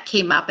pieces that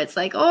came up. It's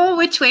like, oh,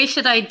 which way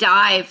should I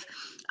dive?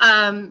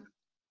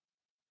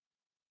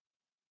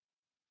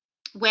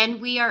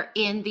 When we are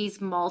in these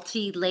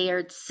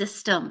multi-layered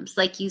systems,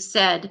 like you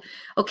said,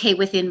 okay,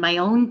 within my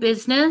own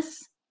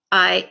business,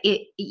 I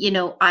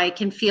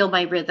can feel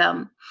my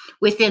rhythm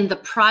within the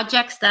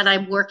projects that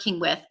I'm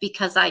working with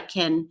because I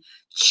can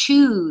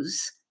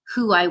choose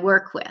who I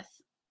work with.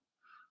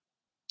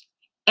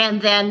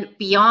 And then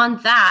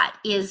beyond that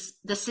is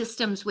the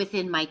systems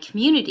within my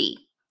community,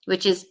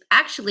 which is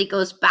actually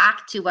goes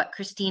back to what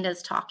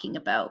Christina's talking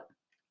about.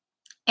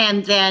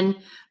 And then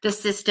the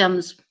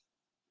systems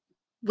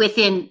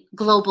within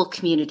global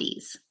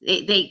communities,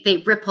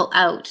 they ripple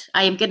out.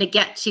 I am going to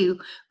get to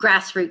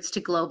grassroots to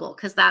global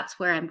because that's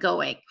where I'm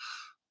going.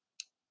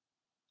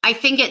 I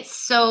think it's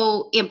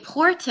so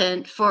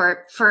important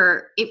for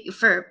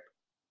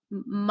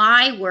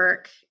my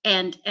work,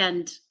 and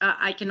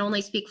I can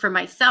only speak for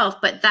myself,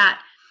 but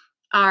that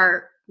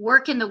our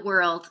work in the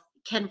world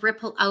can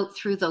ripple out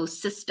through those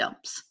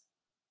systems.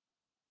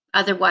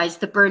 Otherwise,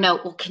 the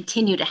burnout will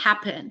continue to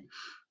happen.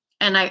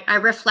 And I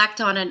reflect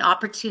on an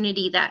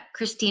opportunity that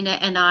Christina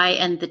and I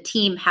and the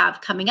team have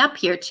coming up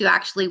here to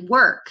actually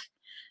work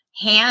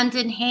hand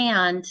in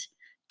hand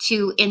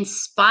to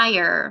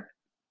inspire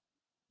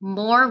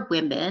more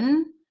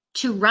women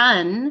to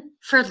run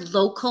for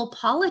local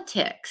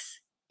politics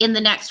in the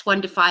next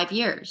 1 to 5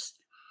 years.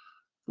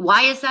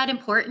 Why is that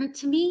important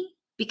to me?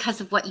 Because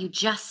of what you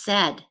just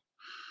said.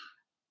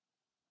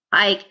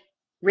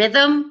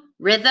 Rhythm.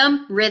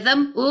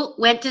 Ooh,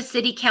 went to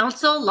city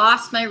council,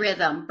 lost my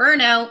rhythm,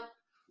 burnout.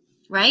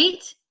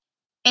 Right?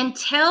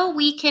 Until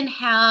we can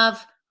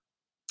have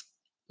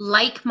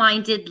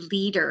like-minded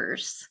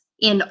leaders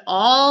in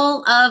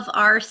all of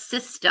our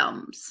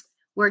systems,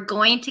 we're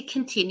going to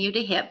continue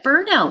to hit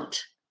burnout,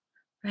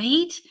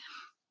 right?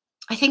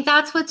 I think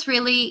that's what's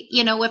really,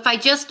 if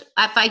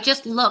I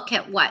just look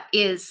at what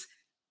is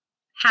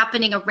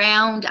happening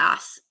around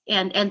us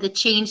and the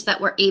change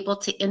that we're able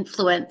to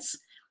influence.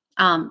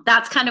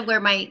 That's kind of where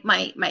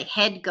my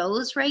head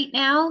goes right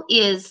now,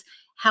 is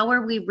how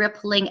are we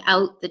rippling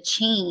out the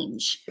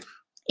change?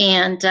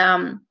 And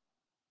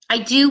I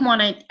do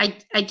want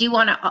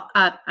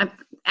to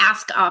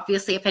ask,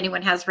 obviously, if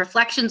anyone has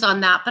reflections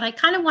on that, but I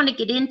kind of want to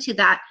get into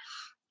that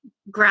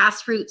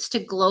grassroots to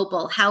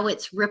global, how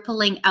it's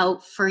rippling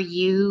out for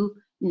you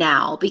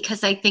now,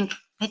 because I think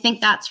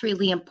that's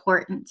really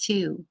important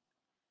too.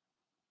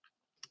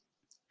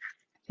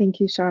 Thank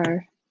you,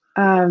 Shar.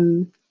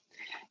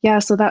 Yeah,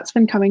 so that's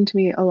been coming to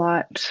me a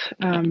lot,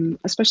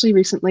 especially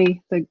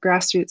recently, the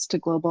grassroots to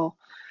global.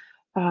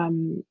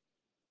 I've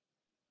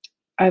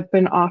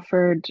been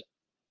offered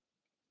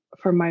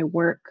for my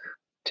work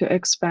to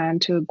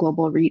expand to a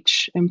global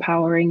reach,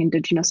 empowering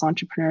Indigenous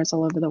entrepreneurs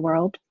all over the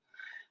world.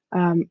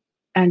 And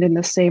in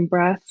the same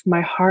breath,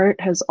 my heart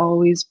has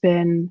always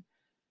been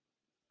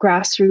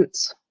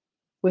grassroots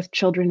with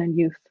children and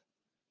youth,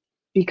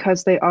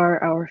 because they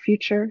are our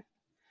future.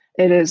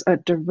 It is a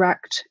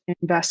direct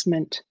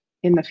investment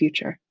in the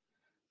future.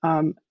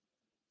 And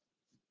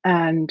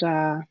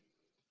I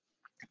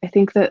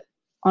think that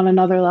on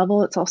another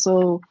level, it's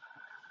also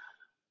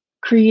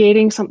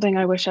creating something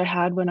I wish I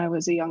had when I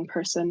was a young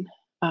person.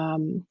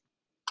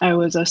 I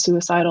was a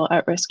suicidal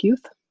at-risk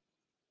youth.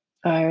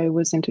 I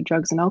was into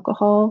drugs and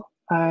alcohol.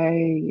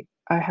 I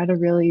had a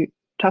really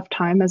tough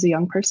time as a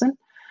young person.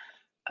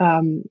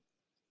 And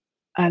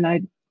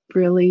I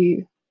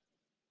really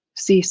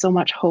see so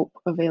much hope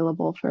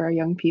available for our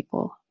young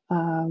people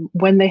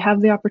when they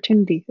have the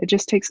opportunity. It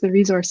just takes the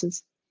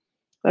resources.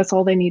 That's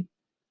all they need.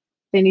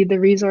 They need the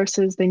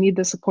resources. They need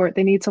the support.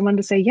 They need someone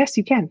to say, yes,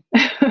 you can.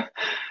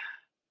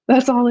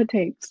 That's all it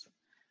takes.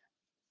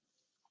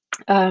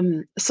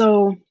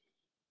 So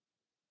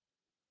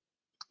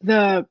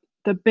the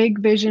big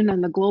vision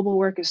and the global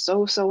work is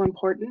so, so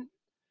important.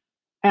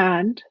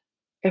 And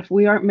if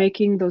we aren't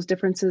making those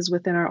differences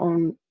within our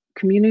own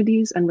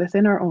communities and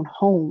within our own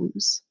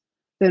homes,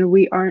 then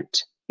we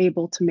aren't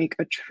able to make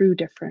a true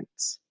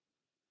difference.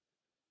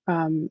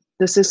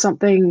 This is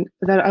something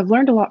that I've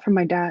learned a lot from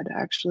my dad,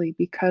 actually,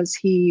 because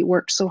he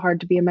worked so hard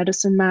to be a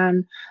medicine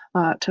man,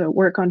 to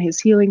work on his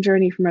healing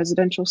journey from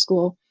residential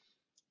school,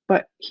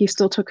 but he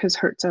still took his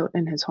hurts out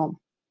in his home.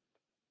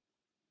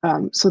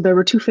 So there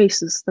were two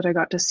faces that I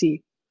got to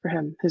see for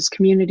him: his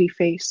community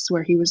face,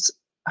 where he was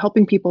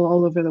helping people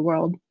all over the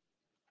world,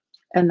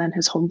 and then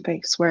his home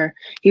face, where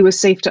he was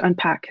safe to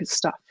unpack his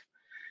stuff.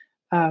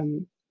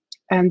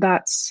 And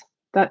that's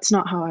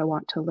not how I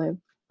want to live.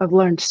 I've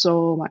learned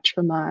so much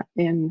from that.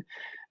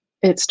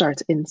 It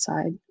starts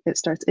inside. It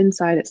starts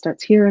inside. It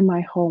starts here in my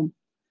home.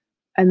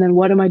 And then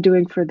what am I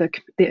doing for the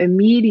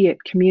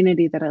immediate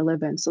community that I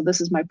live in? So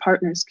this is my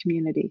partner's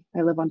community.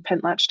 I live on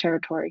Pentlatch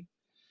territory.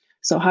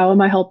 So how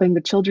am I helping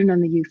the children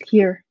and the youth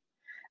here?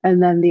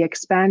 And then the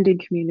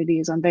expanded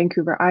communities on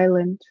Vancouver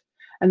Island.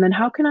 And then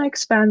how can I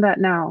expand that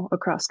now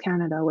across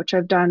Canada, which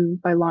I've done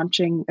by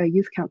launching a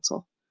youth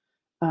council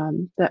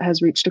that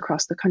has reached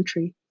across the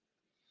country.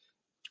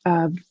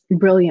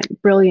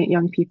 Brilliant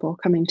young people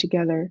coming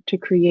together to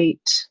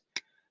create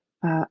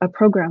a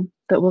program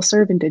that will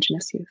serve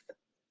Indigenous youth.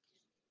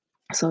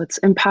 So it's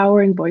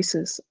empowering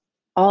voices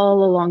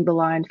all along the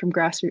line, from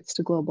grassroots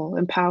to global,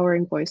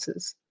 empowering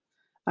voices.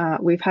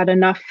 We've had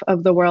enough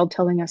of the world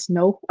telling us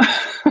no.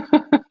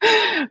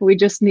 We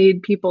just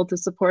need people to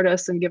support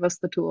us and give us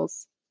the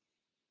tools.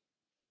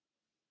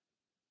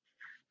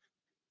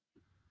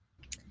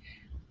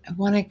 I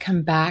want to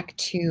come back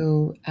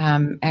to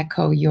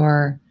Ecko,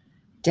 your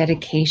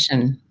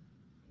dedication,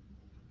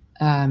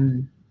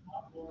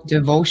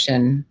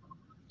 devotion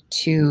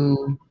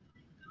to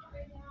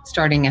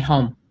starting at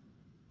home.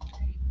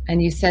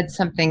 And you said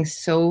something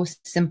so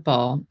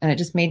simple, and it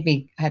just made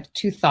me, I had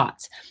two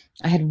thoughts.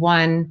 I had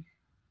one,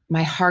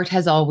 my heart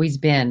has always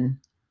been.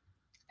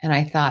 And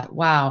I thought,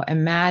 wow,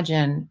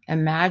 imagine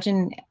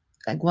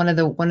like one of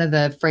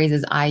the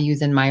phrases I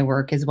use in my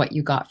work is, what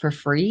you got for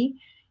free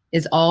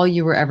is all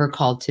you were ever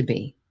called to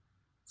be.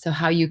 So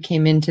how you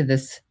came into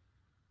this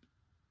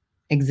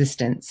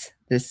existence,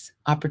 this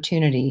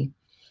opportunity,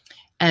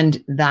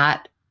 and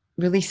that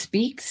really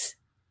speaks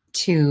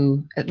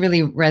to, it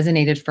really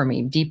resonated for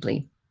me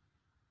deeply.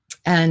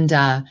 And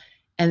I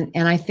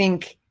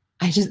think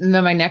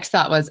my next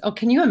thought was, oh,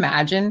 can you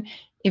imagine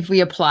if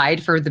we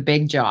applied for the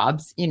big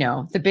jobs,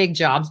 the big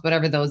jobs,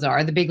 whatever those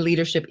are, the big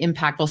leadership,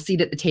 impactful seat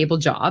at the table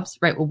jobs,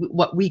 right?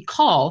 What we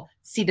call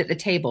seat at the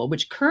table,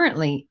 which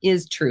currently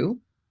is true,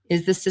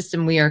 is the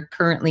system we are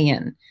currently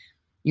in.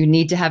 You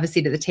need to have a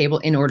seat at the table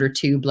in order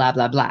to blah,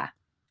 blah, blah.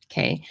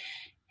 Okay.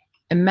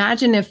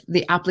 Imagine if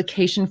the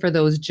application for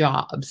those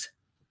jobs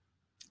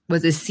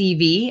was a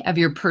CV of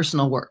your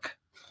personal work,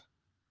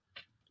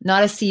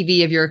 not a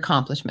CV of your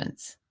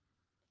accomplishments.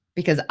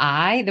 Because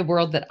the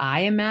world that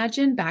I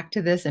imagine, back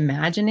to this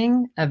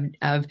imagining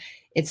of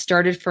it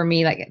started for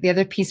me, like the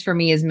other piece for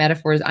me is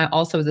metaphors. I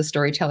also, as a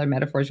storyteller,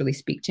 metaphors really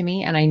speak to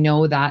me. And I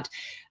know that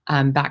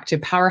back to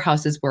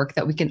Powerhouse's work,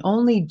 that we can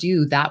only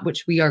do that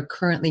which we are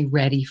currently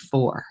ready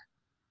for.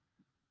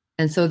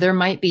 And so there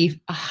might be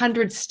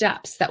 100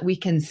 steps that we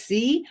can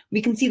see.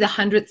 We can see the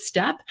 100th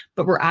step,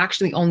 but we're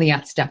actually only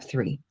at step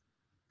 3.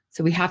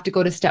 So we have to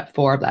go to step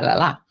 4, blah, blah,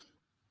 blah.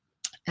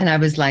 And I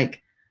was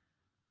like,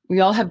 we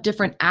all have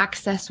different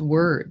access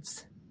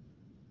words.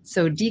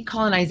 So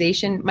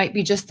decolonization might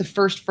be just the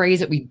first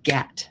phrase that we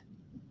get,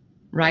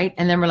 right?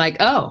 And then we're like,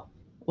 oh,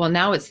 well,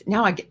 now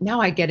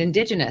I get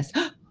indigenous.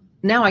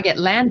 Now I get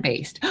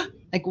land-based.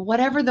 Like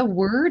whatever the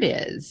word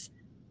is,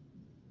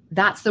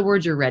 that's the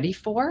word you're ready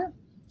for.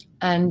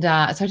 And so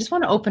I just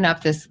want to open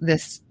up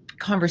this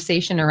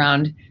conversation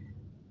around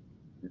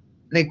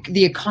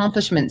the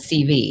accomplishment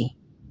CV.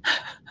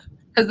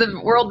 Because the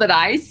world that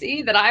I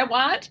see, that I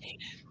want,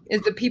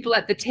 is the people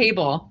at the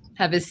table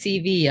have a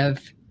CV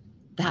of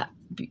that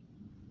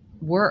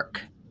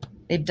work.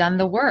 They've done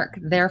the work,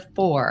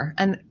 therefore.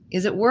 And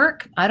is it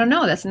work? I don't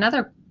know. That's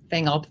another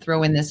thing I'll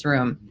throw in this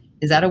room.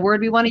 Is that a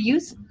word we want to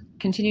use?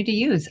 Continue to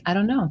use? I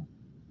don't know.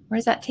 Where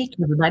does that take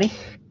you, everybody?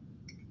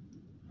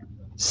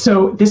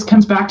 So this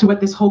comes back to what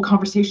this whole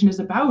conversation is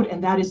about,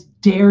 and that is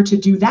dare to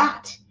do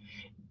that.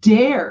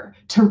 Dare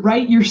to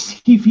write your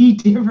CV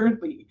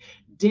differently.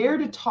 Dare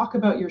to talk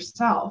about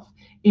yourself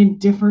in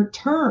different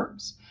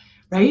terms,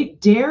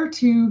 right? Dare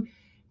to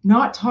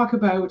not talk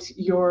about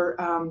your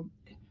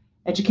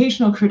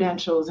educational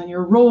credentials and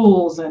your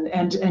roles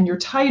and your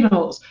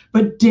titles,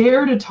 but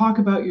dare to talk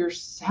about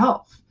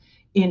yourself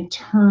in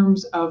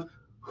terms of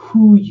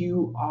who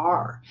you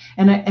are.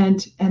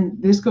 And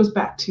this goes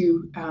back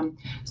to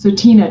so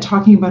Tina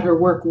talking about her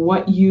work,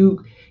 what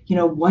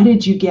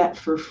did you get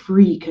for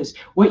free? Because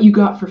what you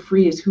got for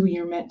free is who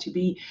you're meant to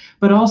be.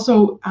 But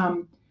also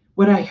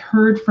what I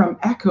heard from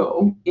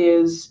Ecko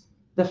is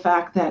the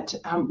fact that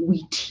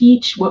we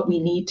teach what we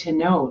need to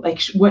know.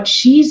 Like what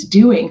she's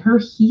doing, her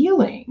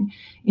healing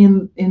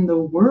in the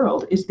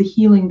world is the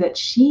healing that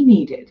she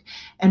needed.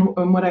 And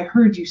what I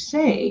heard you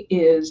say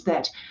is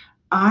that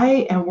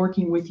I am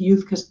working with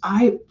youth because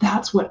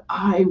that's what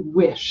I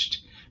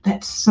wished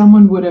that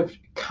someone would have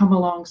come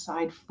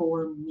alongside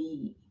for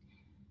me.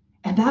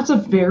 And that's a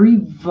very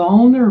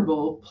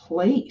vulnerable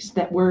place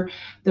that we're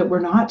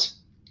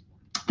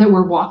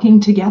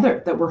walking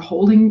together, that we're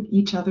holding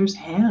each other's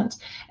hands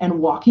and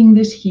walking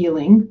this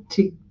healing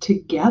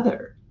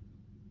together.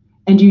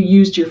 And you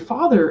used your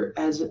father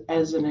as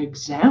an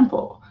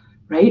example,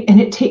 right? And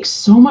it takes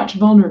so much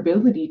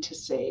vulnerability to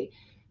say,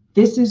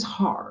 this is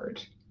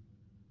hard.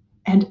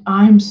 And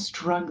I'm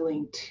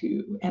struggling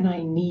too. And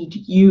I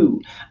need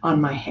you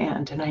on my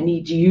hand. And I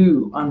need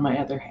you on my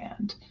other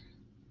hand.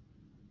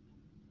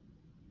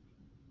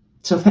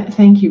 So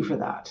thank you for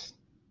that.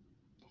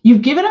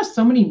 You've given us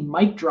so many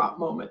mic drop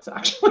moments,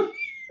 actually.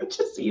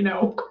 Just so you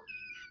know.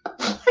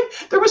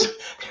 there was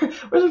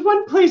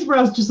one place where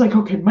I was just like,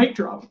 okay, mic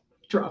drop.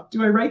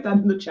 Do I write that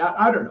in the chat?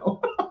 I don't know.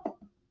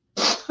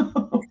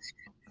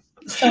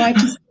 So I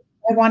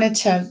wanted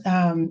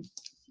to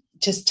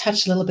just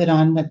touch a little bit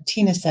on what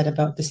Tina said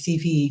about the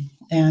CV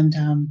and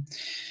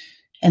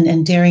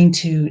daring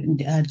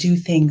to do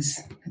things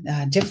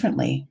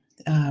differently.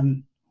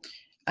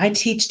 I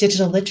teach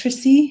digital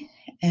literacy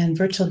and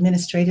virtual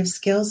administrative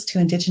skills to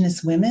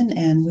Indigenous women,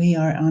 and we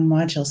are on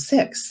module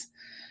 6.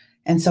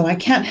 And so I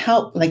can't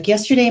help, like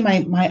yesterday,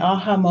 my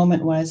aha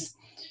moment was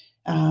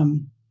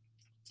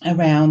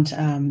around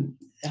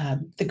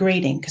the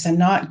grading, because I'm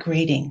not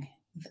grading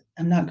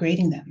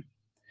them.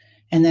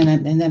 And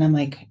then I'm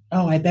like,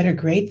 oh, I better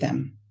grade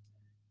them,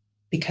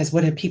 because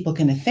what are people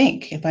going to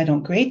think if I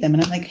don't grade them?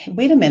 And I'm like,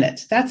 wait a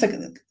minute,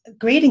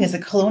 grading is a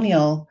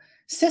colonial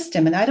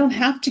system, and I don't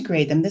have to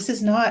grade them. This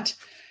isn't,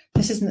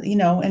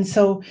 and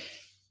so,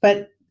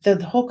 but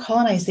the whole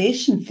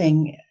colonization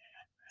thing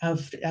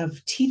of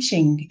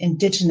teaching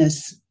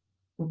Indigenous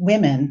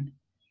women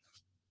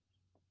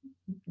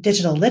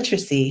digital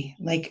literacy,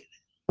 like,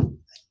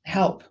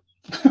 help.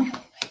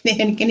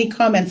 Any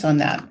comments on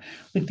that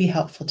would be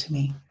helpful to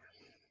me.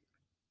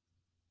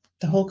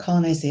 The whole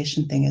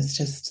colonization thing is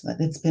just,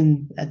 it's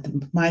been at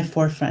my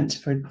forefront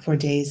for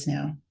days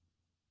now.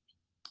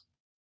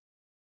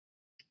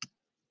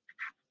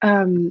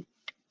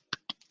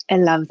 I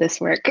love this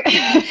work.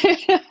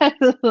 I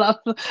love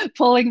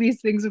pulling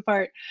these things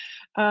apart.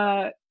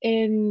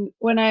 When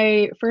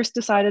I first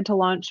decided to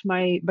launch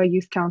my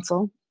youth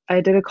council,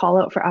 I did a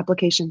call out for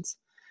applications.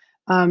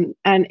 And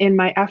in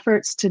my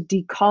efforts to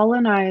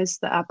decolonize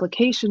the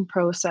application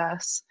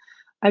process,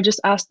 I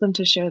just asked them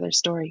to share their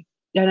story.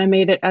 And I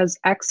made it as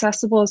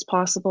accessible as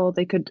possible.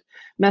 They could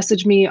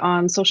message me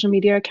on social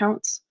media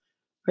accounts,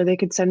 or they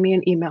could send me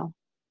an email.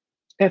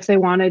 If they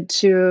wanted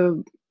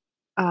to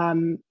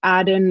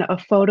add in a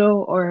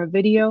photo or a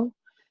video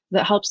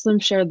that helps them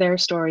share their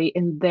story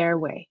in their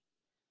way.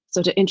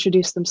 So to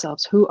introduce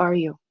themselves, who are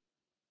you?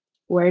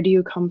 Where do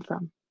you come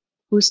from?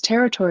 Whose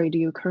territory do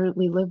you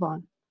currently live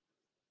on?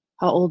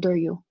 How old are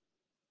you?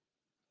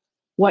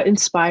 What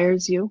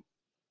inspires you?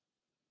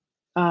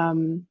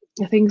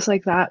 Things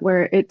like that,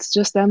 where it's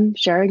just them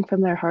sharing from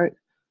their heart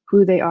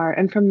who they are.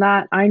 And from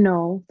that, I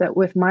know that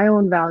with my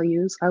own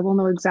values, I will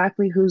know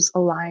exactly who's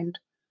aligned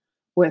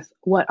with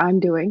what I'm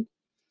doing.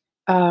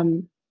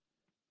 And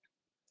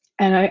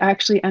And I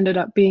actually ended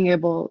up being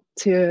able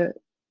to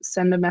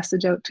send a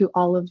message out to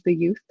all of the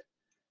youth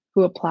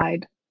who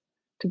applied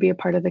to be a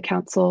part of the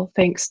council,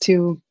 thanks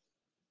to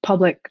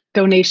public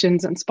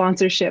donations and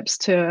sponsorships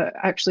to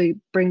actually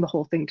bring the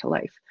whole thing to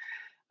life.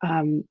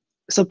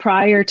 So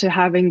prior to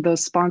having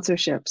those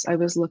sponsorships, I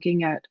was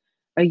looking at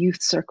a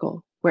youth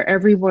circle where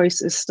every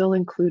voice is still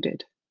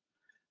included,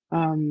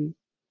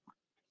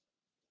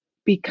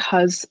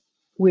 because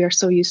we are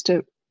so used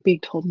to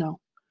being told no.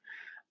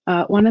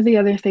 One of the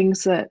other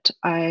things that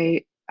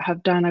I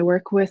have done, I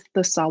work with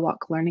the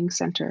Sawak Learning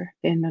Center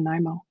in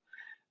Nanaimo,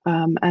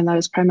 and that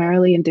is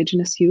primarily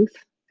Indigenous youth.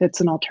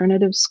 It's an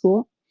alternative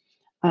school,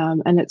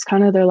 and it's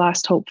kind of their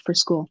last hope for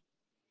school.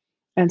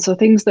 And so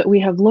things that we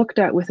have looked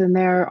at within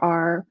there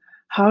are,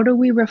 how do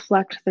we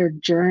reflect their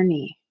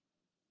journey?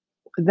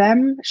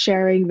 Them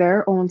sharing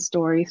their own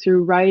story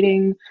through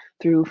writing,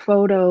 through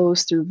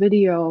photos, through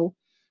video.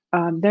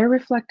 They're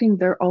reflecting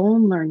their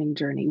own learning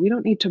journey. We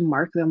don't need to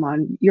mark them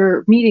on,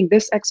 you're meeting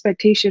this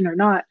expectation or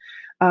not.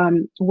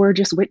 We're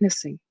just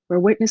witnessing. We're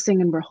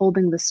witnessing and we're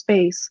holding the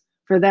space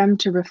for them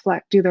to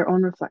reflect, do their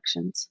own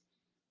reflections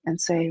and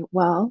say,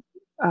 well,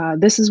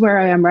 this is where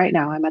I am right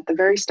now. I'm at the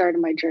very start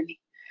of my journey.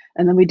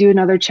 And then we do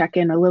another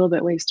check-in a little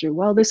bit ways through.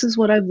 Well, this is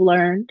what I've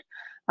learned.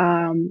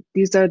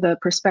 These are the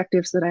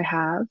perspectives that I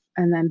have.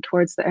 And then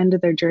towards the end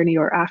of their journey,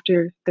 or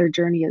after their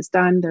journey is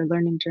done, their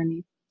learning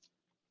journey,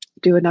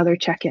 do another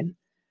check-in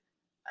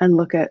and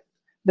look at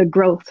the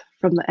growth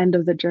from the end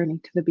of the journey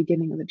to the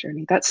beginning of the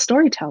journey. That's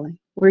storytelling.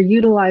 We're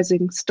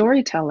utilizing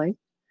storytelling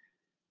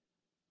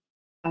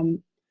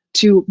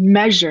to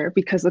measure,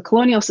 because the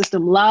colonial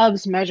system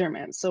loves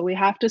measurements. So we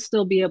have to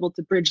still be able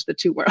to bridge the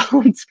two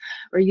worlds.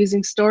 We're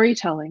using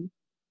storytelling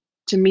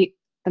to meet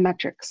the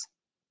metrics.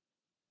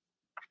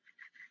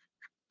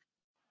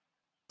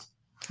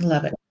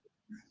 Love it.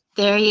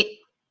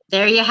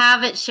 There you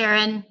have it,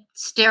 Sharon.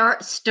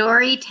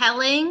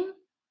 Storytelling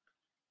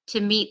to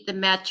meet the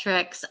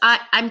metrics.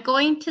 I'm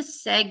going to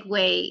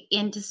segue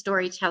into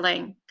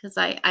storytelling because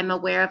I'm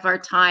aware of our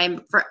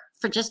time for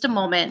just a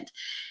moment.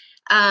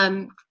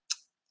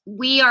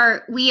 We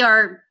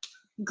are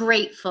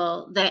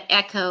grateful that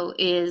Ecko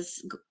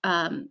is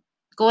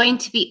going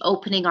to be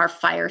opening our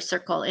fire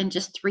circle in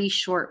just 3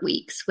 short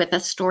weeks with a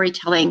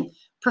storytelling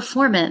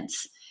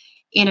performance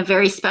in a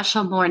very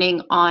special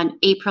morning on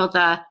April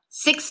the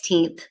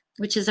 16th,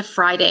 which is a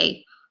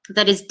Friday,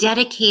 that is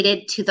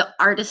dedicated to the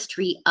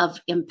artistry of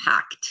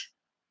impact.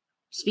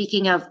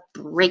 Speaking of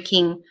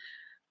breaking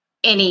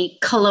any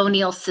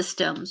colonial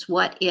systems,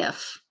 what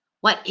if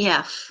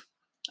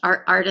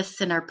our artists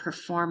and our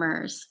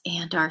performers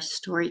and our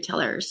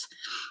storytellers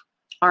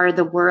are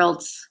the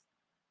world's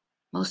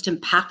most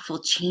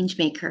impactful change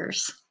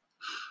makers?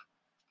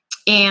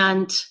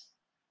 And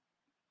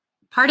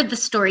part of the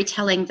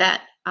storytelling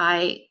that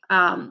I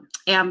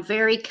am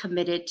very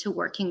committed to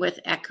working with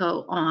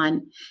Ecko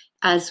on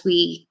as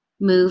we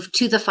move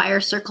to the fire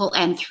circle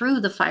and through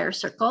the fire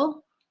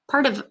circle,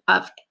 part of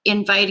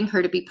inviting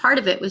her to be part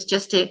of it was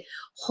just to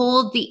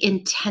hold the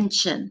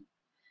intention.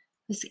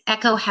 This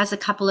Ecko has a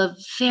couple of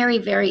very,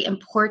 very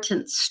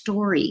important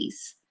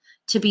stories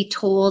to be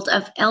told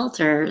of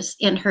elders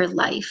in her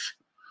life.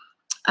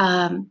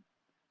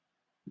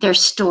 Their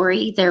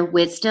story, their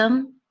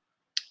wisdom.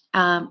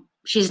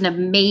 She's an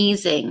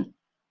amazing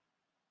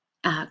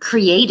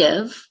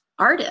creative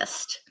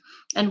artist,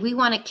 and we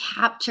want to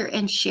capture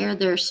and share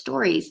their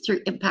stories through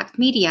Impact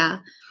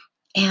Media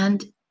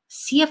and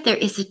see if there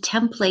is a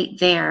template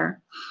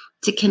there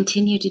to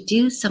continue to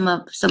do some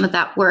of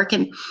that work.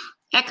 And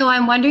Ecko,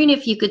 I'm wondering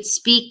if you could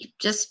speak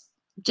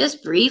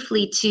just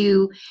briefly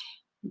to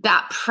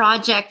that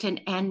project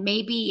and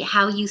maybe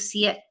how you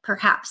see it,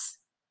 perhaps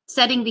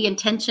setting the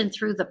intention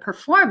through the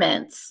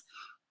performance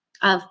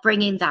of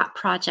bringing that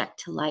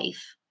project to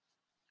life.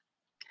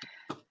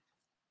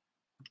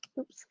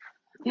 Oops.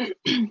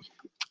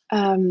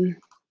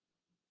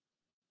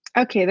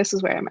 Okay, this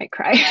is where I might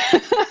cry.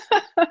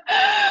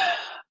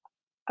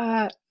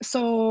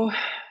 So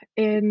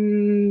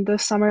in the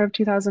summer of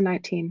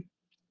 2019,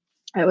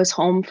 I was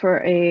home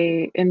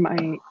in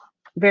my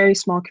very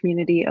small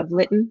community of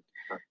Lytton,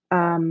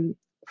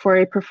 for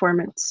a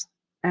performance.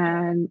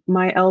 And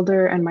my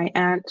elder and my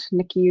aunt,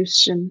 Nikki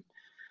Euston,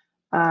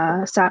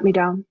 sat me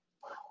down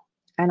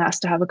and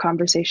asked to have a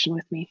conversation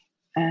with me.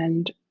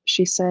 And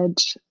she said,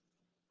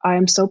 I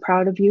am so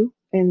proud of you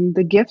in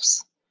the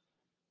gifts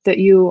that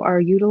you are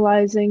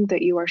utilizing,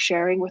 that you are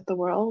sharing with the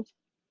world.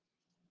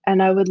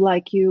 And I would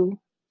like you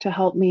to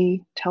help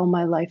me tell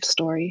my life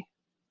story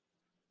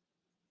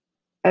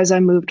as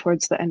I move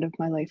towards the end of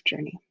my life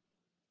journey.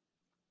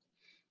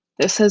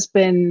 This has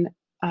been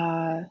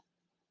a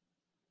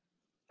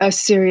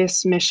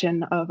serious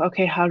mission of,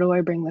 okay, how do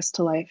I bring this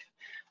to life?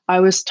 I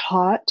was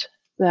taught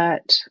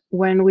that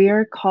when we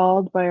are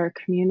called by our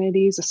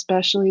communities,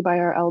 especially by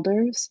our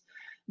elders,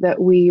 that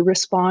we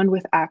respond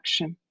with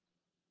action.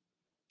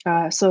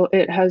 So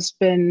it has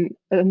been,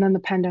 and then the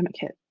pandemic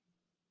hit.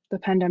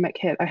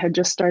 I had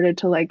just started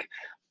to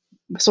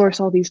source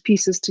all these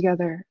pieces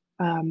together.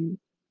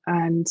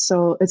 And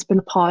so it's been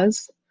a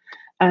pause.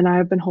 And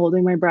I've been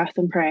holding my breath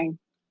and praying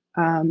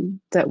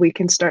that we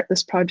can start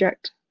this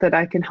project, that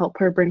I can help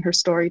her bring her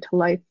story to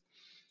life.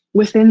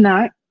 Within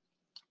that,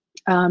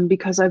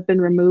 because I've been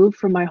removed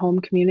from my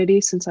home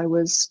community since I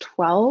was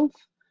 12,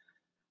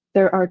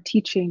 there are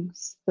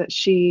teachings that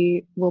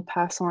she will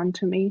pass on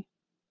to me.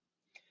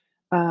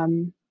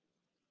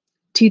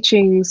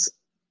 Teachings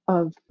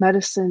of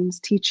medicines,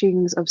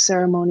 teachings of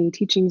ceremony,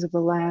 teachings of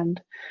the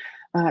land,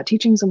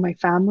 teachings of my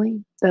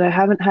family that I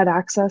haven't had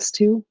access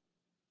to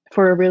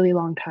for a really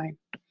long time.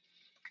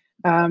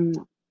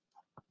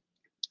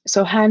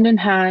 So hand in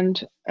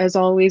hand, as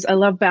always, I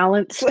love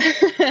balance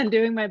and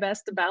doing my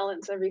best to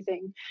balance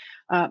everything.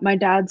 My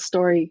dad's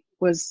story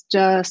was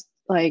just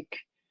like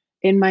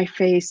in my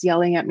face,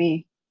 yelling at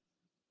me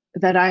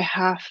that I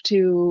have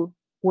to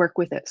work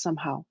with it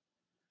somehow.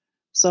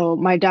 So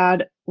my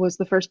dad was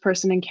the first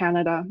person in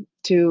Canada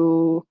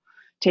to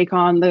take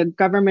on the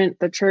government,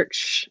 the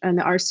church, and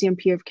the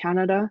RCMP of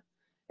Canada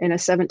in a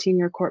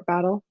 17-year court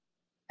battle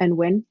and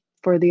win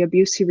for the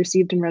abuse he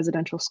received in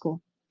residential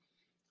school.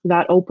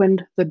 That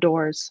opened the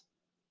doors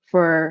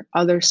for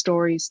other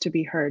stories to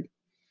be heard.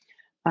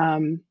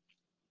 And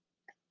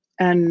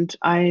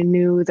I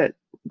knew that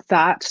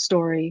that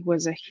story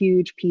was a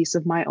huge piece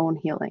of my own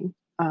healing.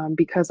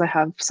 Because I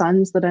have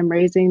sons that I'm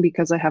raising,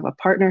 because I have a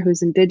partner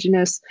who's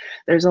Indigenous.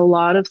 There's a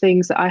lot of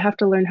things that I have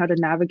to learn how to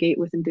navigate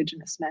with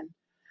Indigenous men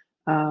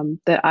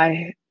that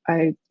I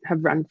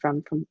have run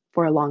from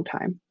for a long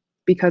time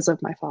because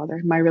of my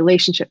father, my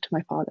relationship to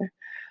my father.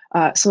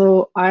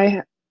 So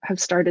I have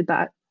started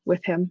that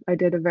with him. I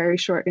did a very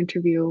short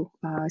interview.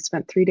 I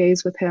spent 3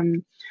 days with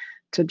him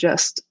to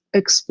just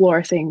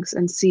explore things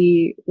and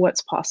see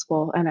what's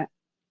possible. And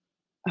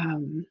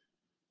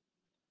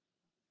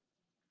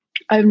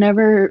I've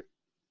never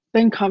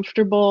been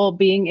comfortable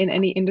being in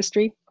any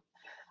industry.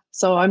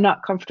 So I'm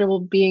not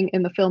comfortable being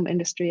in the film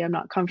industry. I'm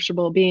not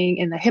comfortable being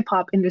in the hip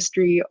hop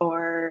industry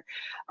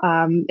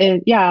I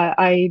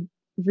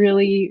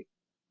really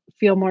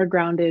feel more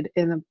grounded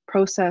in the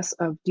process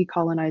of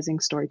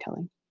decolonizing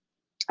storytelling.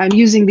 I'm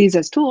using these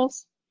as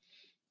tools,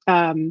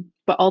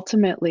 but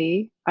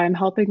ultimately I'm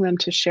helping them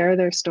to share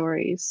their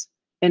stories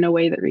in a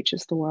way that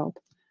reaches the world.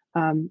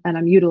 And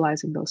I'm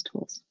utilizing those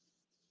tools.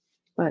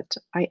 But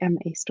I am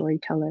a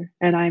storyteller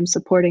and I'm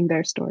supporting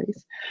their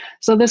stories.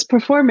 So this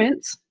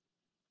performance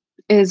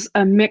is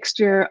a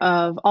mixture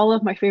of all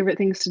of my favorite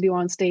things to do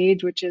on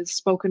stage, which is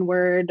spoken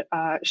word,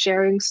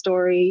 sharing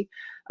story,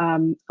 a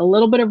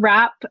little bit of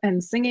rap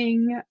and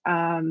singing,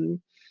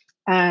 and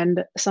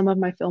some of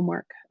my film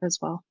work as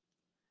well,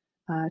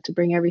 to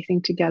bring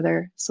everything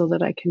together so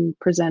that I can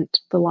present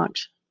the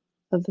launch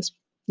of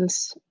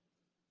this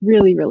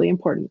really, really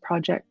important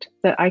project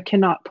that I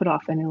cannot put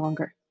off any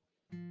longer.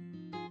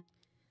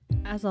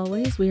 As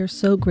always, we are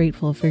so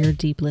grateful for your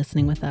deep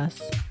listening with us.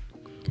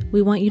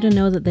 We want you to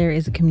know that there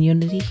is a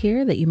community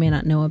here that you may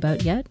not know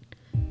about yet.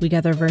 We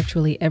gather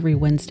virtually every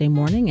Wednesday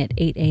morning at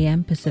 8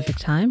 a.m. Pacific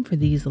time for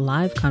these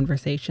live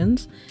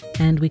conversations,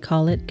 and we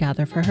call it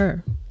Gather for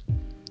Her.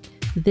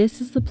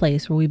 This is the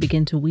place where we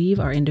begin to weave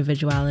our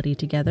individuality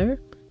together,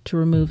 to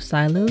remove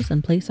silos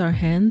and place our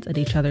hands at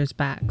each other's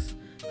backs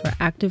for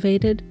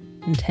activated,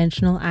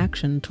 intentional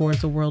action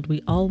towards the world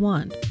we all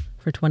want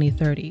for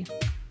 2030.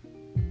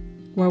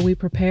 Where we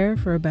prepare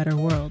for a better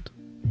world.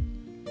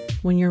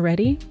 When you're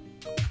ready,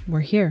 we're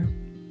here.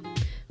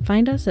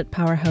 Find us at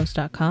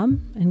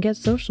powerhouse.com and get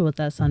social with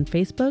us on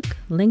Facebook,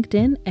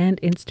 LinkedIn,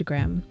 and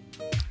Instagram.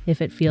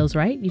 If it feels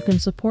right, you can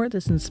support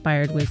this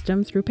inspired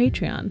wisdom through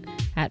Patreon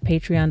at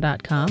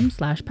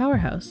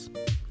patreon.com/powerhouse.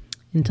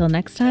 Until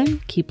next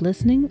time, keep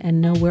listening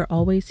and know we're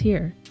always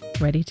here,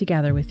 ready to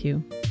gather with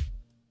you.